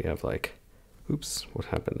this. So we have like, oops, what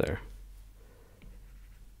happened there?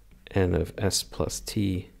 N of s plus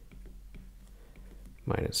t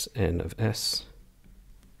minus n of s.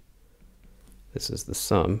 This is the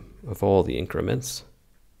sum of all the increments,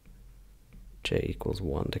 j equals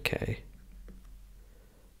 1 to k,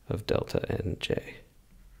 of delta nj.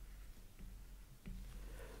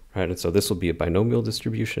 Right, and so this will be a binomial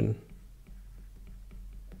distribution.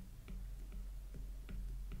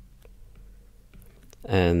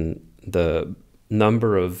 And the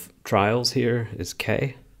number of trials here is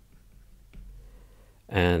k.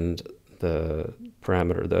 And the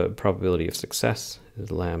parameter, the probability of success,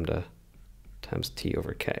 is lambda times t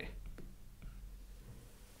over k.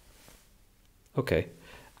 Okay.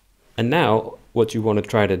 And now what you want to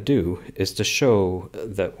try to do is to show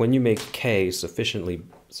that when you make k sufficiently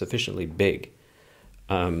big,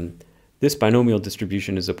 this binomial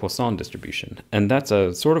distribution is a Poisson distribution. And that's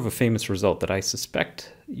a sort of a famous result that I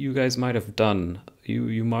suspect you guys might have done,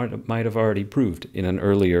 you might have already proved in an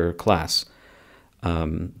earlier class.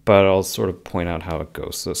 But I'll sort of point out how it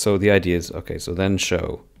goes. So the idea is, okay, so then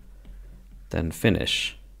show, then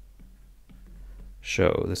finish,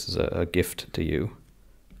 show. This is a gift to you.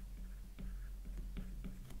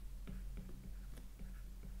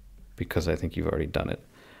 Because I think you've already done it.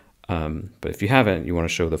 But if you haven't, you want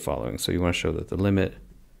to show the following. So you want to show that the limit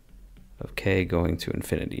of k going to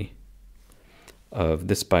infinity of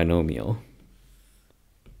this binomial,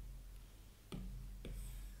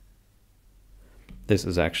 this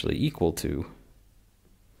is actually equal to,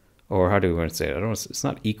 or how do we want to say it? I don't know, it's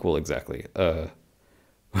not equal exactly. How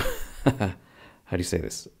do you say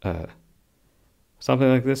this? something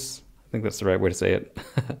like this, I think that's the right way to say it,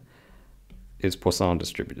 is Poisson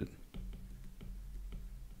distributed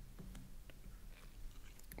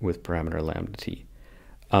with parameter lambda t.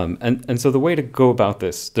 And so the way to go about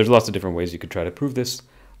this, there's lots of different ways you could try to prove this.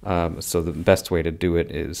 So the best way to do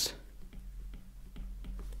it is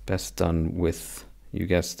best done with, you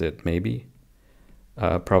guessed it, maybe,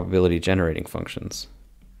 probability generating functions.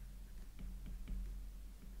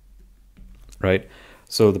 Right?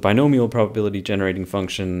 So the binomial probability generating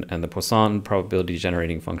function and the Poisson probability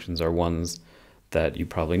generating functions are ones that you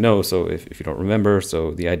probably know. So if you don't remember,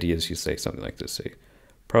 so the idea is you say something like this, say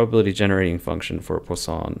probability generating function for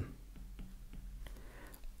Poisson,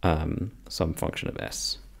 some function of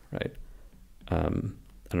S, right? I don't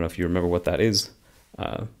know if you remember what that is.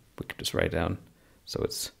 We could just write down. So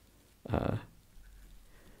it's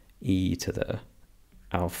e to the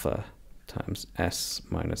alpha times S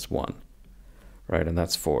minus 1. Right, and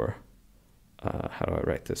that's for, how do I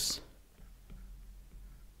write this?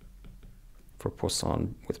 For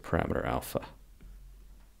Poisson with parameter alpha.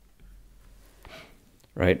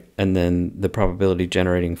 Right, and then the probability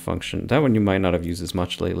generating function, that one you might not have used as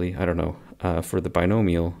much lately, I don't know, for the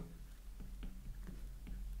binomial,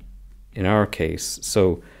 in our case,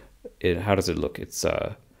 so how does it look? It's,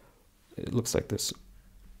 it looks like this,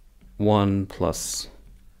 1 plus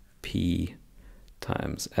p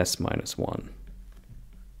times S minus 1.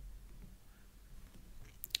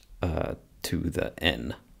 To the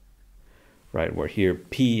n, right? Where here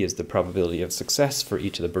p is the probability of success for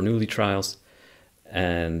each of the Bernoulli trials,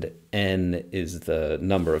 and n is the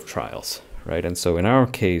number of trials, right? And so in our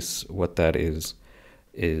case, what that is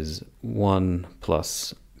 1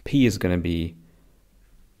 plus p is going to be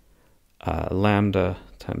lambda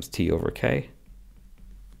times t over k.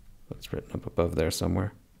 That's written up above there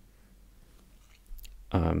somewhere.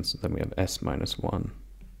 So then we have S minus 1.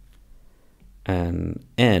 And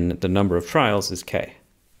n, the number of trials, is k.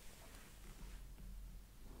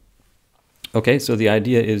 Okay, so the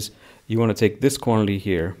idea is you want to take this quantity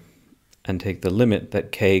here and take the limit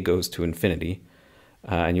that k goes to infinity,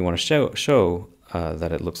 and you want to show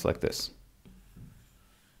that it looks like this.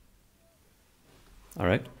 All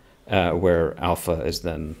right, where alpha is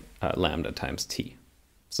then lambda times t.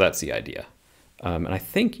 So that's the idea. And I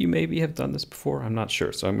think you maybe have done this before. I'm not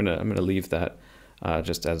sure. So I'm gonna leave that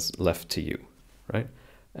just as left to you, right?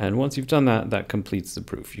 And once you've done that, that completes the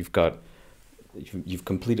proof. You've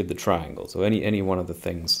completed the triangle. So any one of the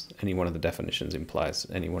things, any one of the definitions implies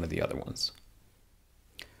any one of the other ones.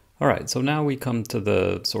 All right. So now we come to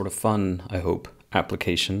the sort of fun, I hope,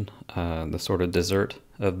 application, the sort of dessert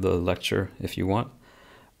of the lecture, if you want.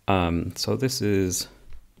 So this is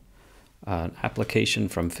an application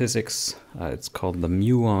from physics. It's called the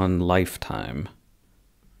muon lifetime.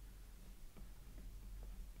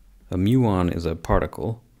 A muon is a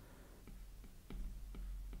particle.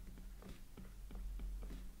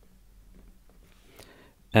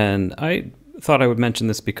 And I thought I would mention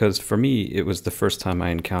this because for me, it was the first time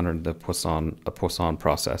I encountered a Poisson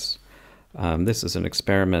process. This is an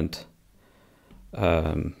experiment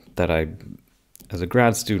that as a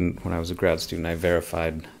grad student, when I was a grad student, I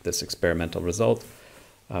verified this experimental result.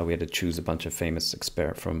 We had to choose a bunch of famous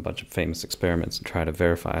experiments and try to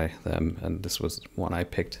verify them, and this was one I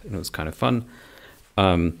picked, and it was kind of fun.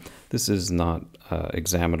 This is not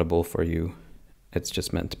examinable for you. It's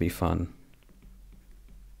just meant to be fun.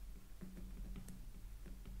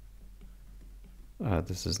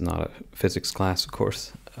 This is not a physics class, of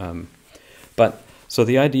course. So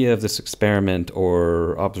the idea of this experiment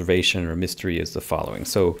or observation or mystery is the following.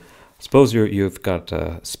 So suppose you've got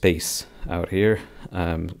space out here.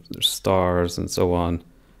 There's stars and so on,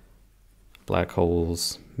 black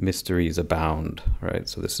holes, mysteries abound, right?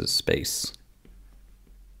 So this is space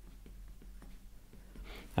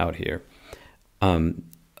out here.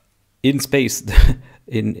 In space,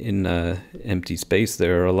 in empty space,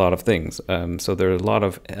 there are a lot of things. So there are a lot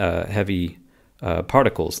of heavy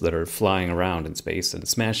particles that are flying around in space and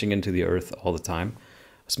smashing into the Earth all the time,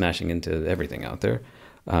 smashing into everything out there.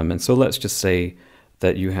 And so let's just say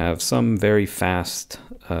that you have some very fast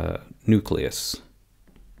nuclei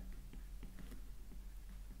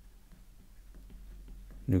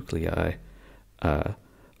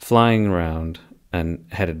flying around and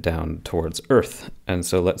headed down towards Earth. And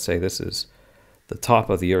so let's say this is the top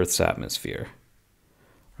of the Earth's atmosphere,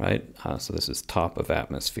 right? So this is top of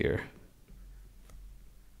atmosphere.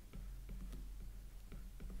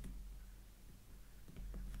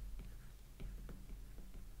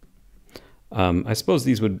 I suppose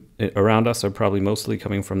these around us are probably mostly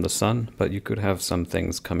coming from the sun, but you could have some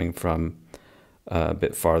things coming from a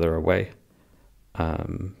bit farther away.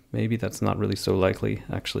 maybe that's not really so likely,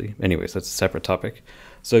 actually. Anyways, that's a separate topic.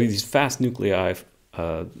 So these fast nuclei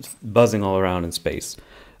buzzing all around in space.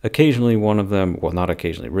 Occasionally one of them, well, not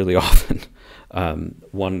occasionally, really often,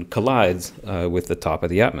 one collides with the top of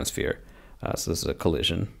the atmosphere. So this is a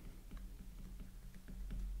collision.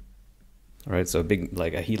 All right, so a big,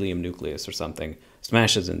 like a helium nucleus or something,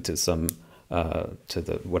 smashes into some, to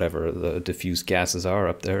the whatever the diffuse gases are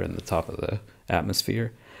up there in the top of the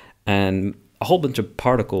atmosphere. And a whole bunch of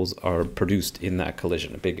particles are produced in that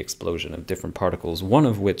collision, a big explosion of different particles, one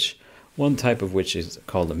type of which is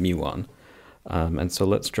called a muon. And so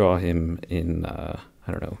let's draw him in, I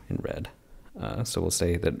don't know, in red. So we'll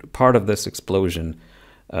say that part of this explosion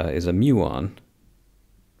is a muon.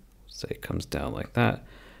 Say it comes down like that.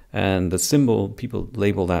 And the symbol, people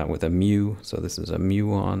label that with a mu. So this is a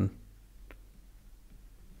muon.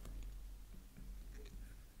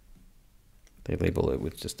 They label it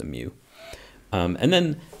with just a mu. And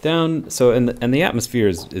then down, so, and the atmosphere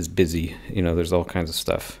is busy. You know, there's all kinds of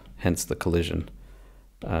stuff, hence the collision.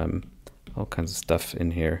 All kinds of stuff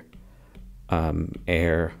in here.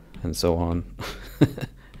 Air and so on.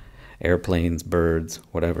 Airplanes, birds,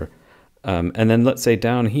 whatever. And then let's say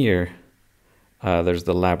down here, there's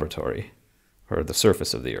the laboratory, or the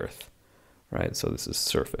surface of the Earth, right? So this is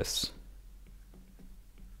surface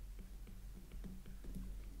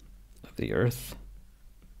of the Earth,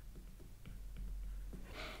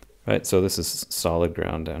 right? So this is solid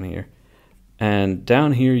ground down here. And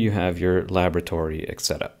down here you have your laboratory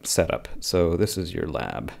setup. So this is your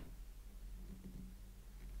lab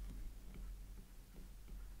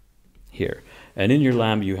here. And in your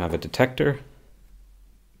lab you have a detector.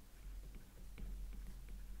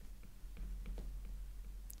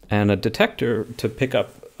 And a detector to pick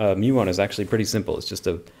up muon is actually pretty simple. It's just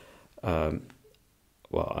a, well,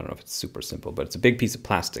 I don't know if it's super simple, but it's a big piece of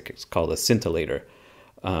plastic. It's called a scintillator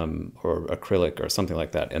or acrylic or something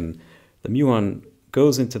like that. And the muon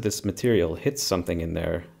goes into this material, hits something in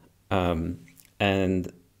there,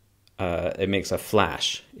 and it makes a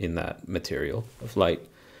flash in that material of light.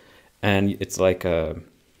 And it's like a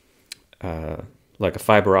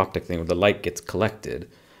fiber optic thing where the light gets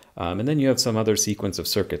collected. And then you have some other sequence of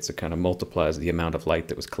circuits that kind of multiplies the amount of light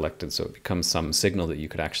that was collected, so it becomes some signal that you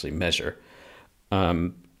could actually measure.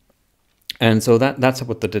 And so that's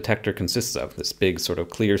what the detector consists of, this big sort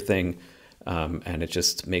of clear thing, and it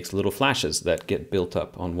just makes little flashes that get built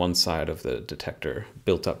up on one side of the detector,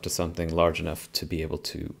 built up to something large enough to be able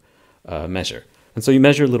to measure. And so you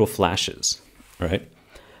measure little flashes, right?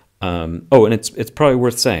 Oh, and it's probably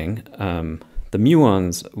worth saying, the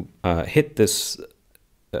muons hit this,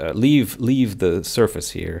 leave the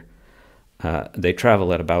surface here. They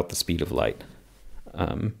travel at about the speed of light.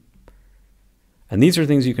 And these are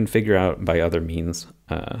things you can figure out by other means,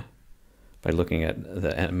 by looking at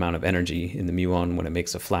the amount of energy in the muon when it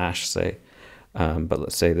makes a flash, say. But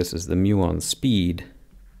let's say this is the muon speed,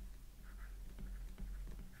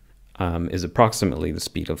 is approximately the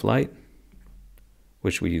speed of light,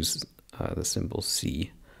 which we use the symbol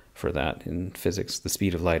c for that in physics, the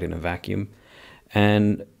speed of light in a vacuum.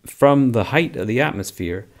 And from the height of the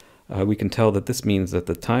atmosphere, we can tell that this means that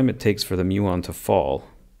the time it takes for the muon to fall,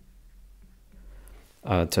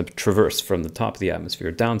 to traverse from the top of the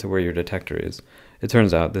atmosphere down to where your detector is, it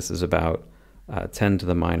turns out this is about 10 to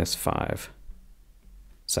the minus 5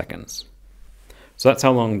 seconds. So that's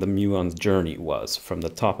how long the muon's journey was from the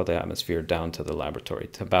top of the atmosphere down to the laboratory,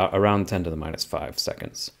 to about around 10 to the minus 5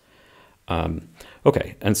 seconds.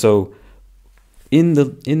 Okay, and so in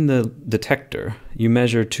the detector, you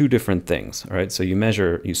measure two different things, all right? So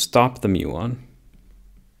you stop the muon,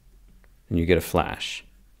 and you get a flash.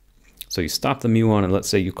 So you stop the muon, and let's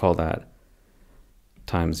say you call that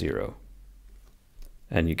time 0,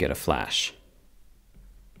 and you get a flash.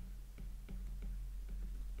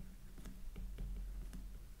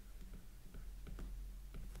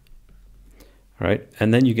 All right,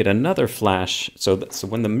 and then you get another flash. So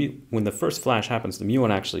when the first flash happens, the muon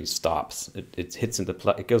actually stops. It hits into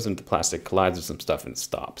it goes into plastic, collides with some stuff, and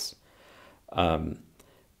stops.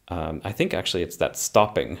 I think actually it's that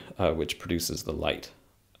stopping which produces the light.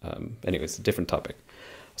 Anyway, it's a different topic.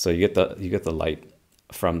 So you get the light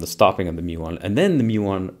from the stopping of the muon, and then the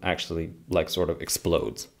muon actually like sort of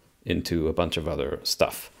explodes into a bunch of other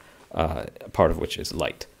stuff, part of which is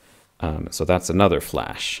light. So that's another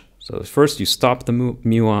flash. So first you stop the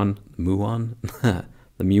muon,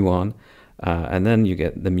 the muon, and then you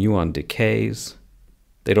get the muon decays.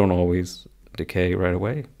 They don't always decay right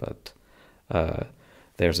away, but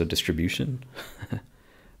there's a distribution.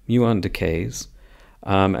 Muon decays,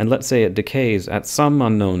 and let's say it decays at some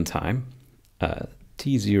unknown time,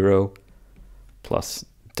 t0 plus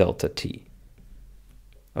delta t.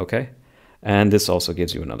 Okay? And this also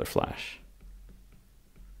gives you another flash.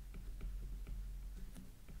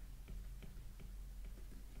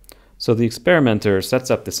 So the experimenter sets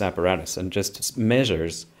up this apparatus and just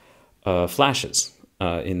measures flashes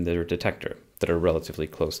in their detector that are relatively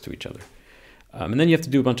close to each other. And then you have to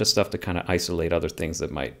do a bunch of stuff to kind of isolate other things that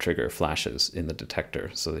might trigger flashes in the detector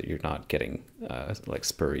so that you're not getting like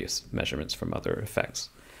spurious measurements from other effects.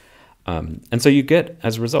 And so you get,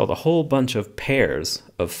 as a result, a whole bunch of pairs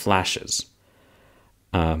of flashes.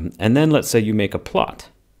 And then let's say you make a plot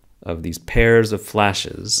of these pairs of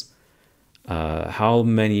flashes, how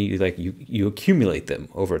many, like you accumulate them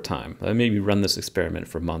over time. Maybe run this experiment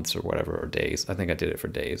for months or whatever, or days. I think I did it for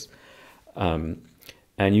days.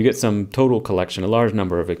 And you get some total collection, a large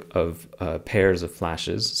number of pairs of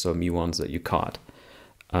flashes, so muons that you caught.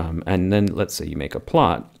 And then let's say you make a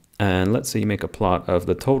plot, and let's say you make a plot of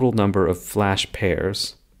the total number of flash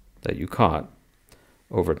pairs that you caught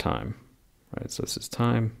over time. Right, so this is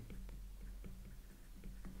time.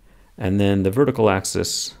 And then the vertical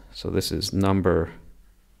axis, so this is number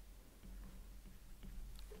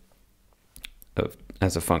of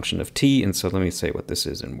as a function of t, and so let me say what this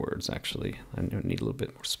is in words, actually. I need a little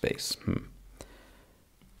bit more space. Move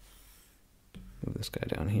this guy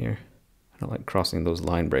down here. I don't like crossing those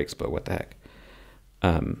line breaks, but what the heck.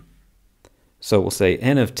 So we'll say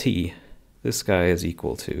n of t, this guy is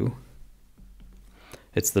equal to,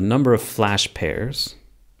 it's the number of flash pairs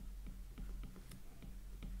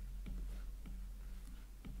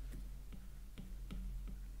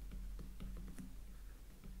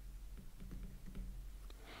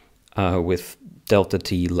with delta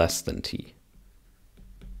t less than t.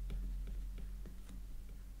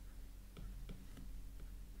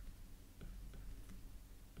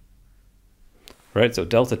 Right, so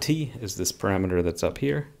delta t is this parameter that's up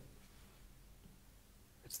here.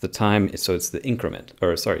 It's the time, so it's the increment,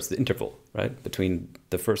 or sorry, it's the interval, right, between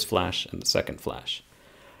the first flash and the second flash.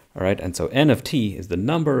 All right, and so n of t is the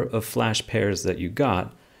number of flash pairs that you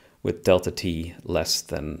got with delta t less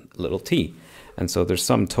than little t. And so there's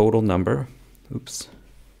some total number, oops,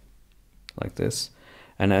 like this.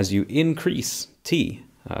 And as you increase t,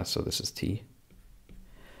 so this is t,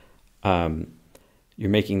 you're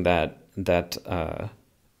making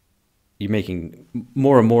you're making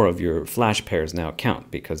more and more of your flash pairs now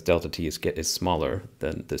count, because delta t is smaller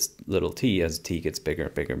than this little t as t gets bigger,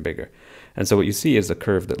 bigger, and bigger. And so what you see is a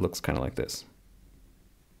curve that looks kind of like this.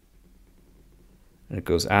 And it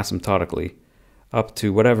goes asymptotically up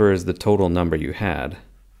to whatever is the total number you had.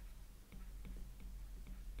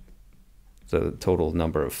 The total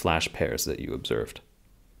number of flash pairs that you observed.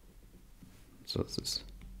 So this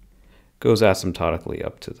goes asymptotically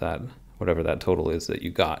up to that, whatever that total is that you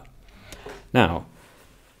got. Now,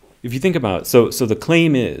 if you think about, so the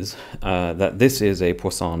claim is that this is a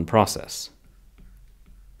Poisson process.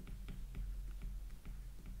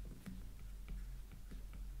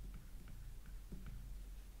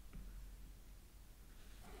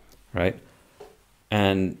 Right?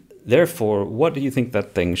 And therefore, what do you think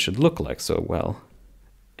that thing should look like? So, well,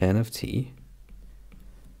 n of t,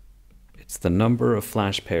 it's the number of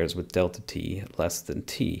flash pairs with delta t less than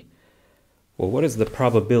t. Well, what is the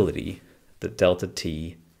probability that delta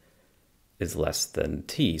t is less than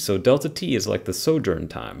t? So delta t is like the sojourn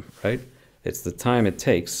time, right? It's the time it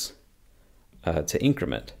takes to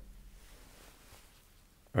increment.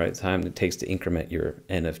 Right? Time it takes to increment your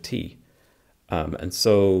n of t. And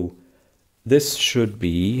so this should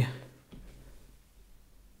be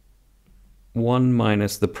 1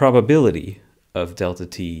 minus the probability of delta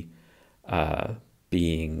t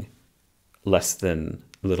being less than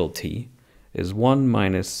little t is 1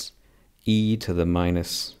 minus e to the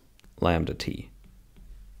minus lambda t.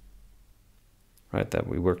 Right, that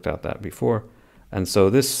we worked out that before. And so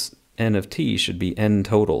this n of t should be n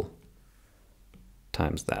total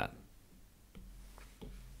times that.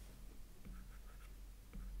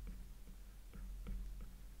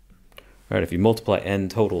 Right, if you multiply n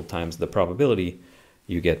total times the probability,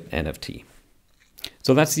 you get n of t.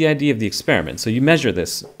 So that's the idea of the experiment. So you measure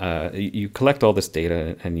this, you collect all this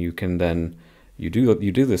data, and you can then you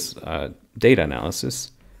do this data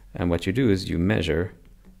analysis, and what you do is you measure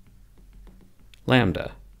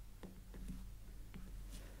lambda.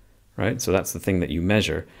 Right, so that's the thing that you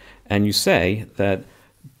measure, and you say that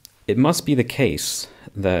it must be the case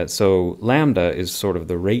that, so lambda is sort of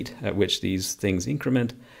the rate at which these things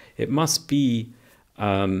increment. It must be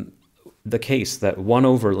the case that 1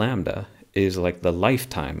 over lambda is like the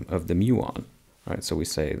lifetime of the muon. Right, so we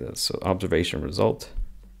say that, so observation result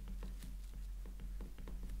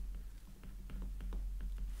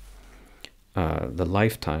the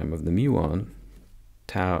lifetime of the muon,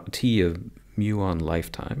 tau t of muon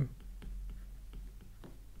lifetime,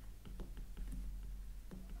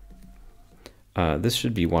 this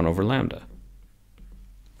should be 1 over lambda.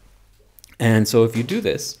 And so if you do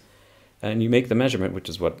this, and you make the measurement, which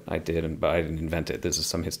is what I did, but I didn't invent it. This is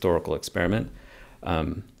some historical experiment. I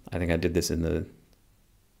think I did this in the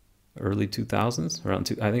early 2000s,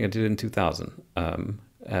 I think I did it in 2000.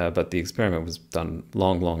 But the experiment was done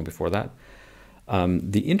long, long before that.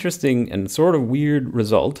 The interesting and sort of weird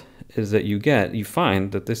result is that you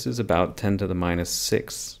find that this is about 10 to the minus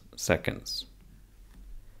 6 seconds.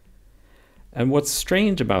 And what's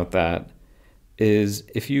strange about that is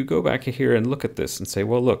if you go back here and look at this and say,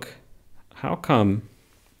 well, look, how come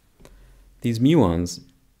these muons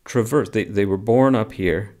traverse? They were born up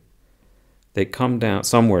here. They come down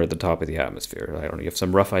somewhere at the top of the atmosphere. I don't know, you have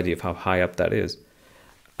some rough idea of how high up that is,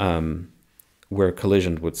 where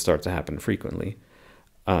collisions would start to happen frequently.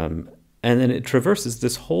 And then it traverses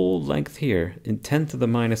this whole length here in 10 to the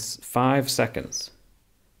minus 5 seconds.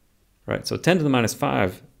 Right, so 10 to the minus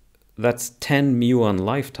 5, that's 10 muon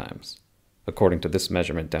lifetimes, according to this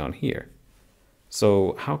measurement down here.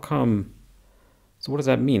 So how come, so what does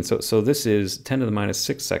that mean? So this is 10 to the minus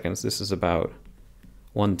 6 seconds. This is about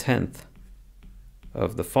 1/10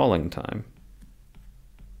 of the falling time.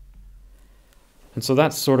 And so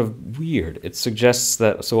that's sort of weird. It suggests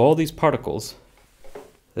that, so all these particles,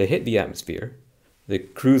 they hit the atmosphere, they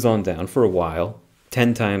cruise on down for a while,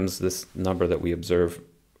 10 times this number that we observe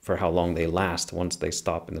for how long they last once they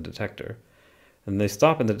stop in the detector. And they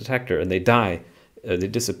stop in the detector and they die, they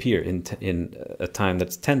disappear in a time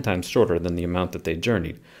that's 10 times shorter than the amount that they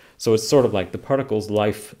journeyed. So it's sort of like the particle's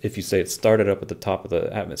life, if you say it started up at the top of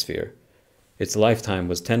the atmosphere, its lifetime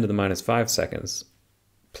was 10 to the minus 5 seconds,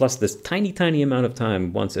 plus this tiny, tiny amount of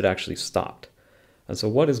time once it actually stopped. And so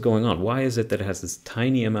what is going on? Why is it that it has this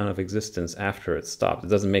tiny amount of existence after it stopped? It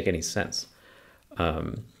doesn't make any sense.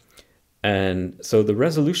 And so the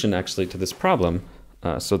resolution actually to this problem,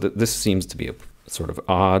 so that this seems to be a sort of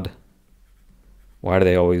odd, why do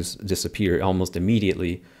they always disappear almost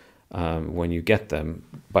immediately when you get them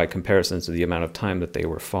by comparison to the amount of time that they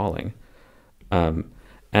were falling?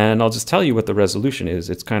 And I'll just tell you what the resolution is.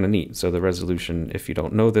 It's kind of neat. So the resolution, if you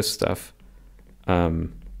don't know this stuff,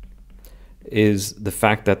 is the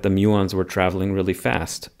fact that the muons were traveling really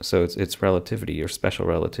fast. So it's relativity or special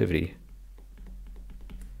relativity.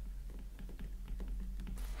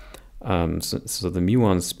 So the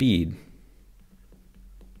muon speed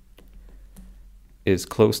is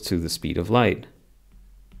close to the speed of light.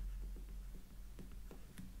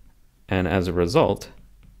 And as a result,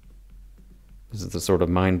 this is the sort of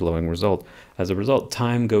mind-blowing result. As a result,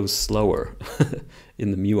 time goes slower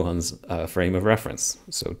in the muon's frame of reference.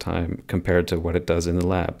 So time compared to what it does in the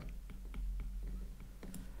lab.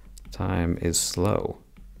 Time is slow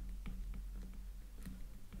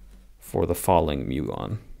for the falling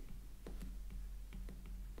muon.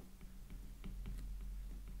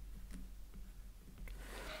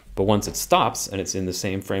 But once it stops and it's in the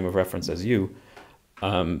same frame of reference as you,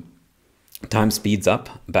 time speeds up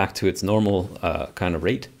back to its normal kind of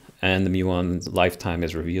rate, and the muon's lifetime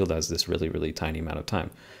is revealed as this really, really tiny amount of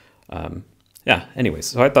time. Yeah, anyways,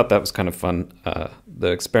 so I thought that was kind of fun.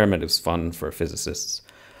 The experiment is fun for physicists.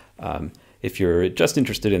 If you're just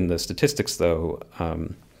interested in the statistics, though,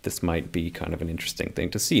 this might be kind of an interesting thing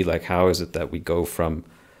to see. Like, how is it that we go from,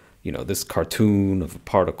 you know, this cartoon of a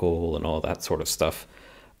particle and all that sort of stuff,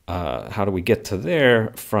 how do we get to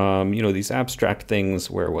there from, you know, these abstract things?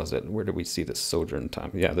 Where was it? Where did we see this sojourn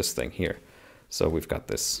time? Yeah, this thing here. So we've got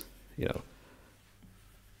this, you know,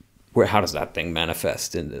 how does that thing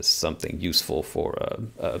manifest into something useful for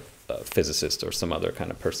a physicist or some other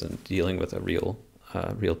kind of person dealing with a real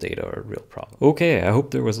data or a real problem? Okay, I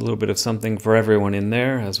hope there was a little bit of something for everyone in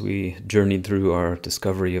there as we journeyed through our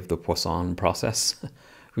discovery of the Poisson process.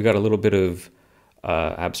 We got a little bit of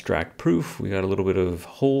abstract proof. We got a little bit of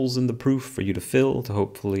holes in the proof for you to fill to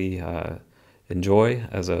hopefully enjoy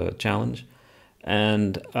as a challenge.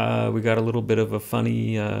 And we got a little bit of a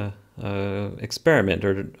funny experiment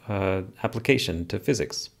or application to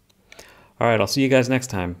physics. All right, I'll see you guys next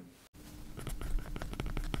time.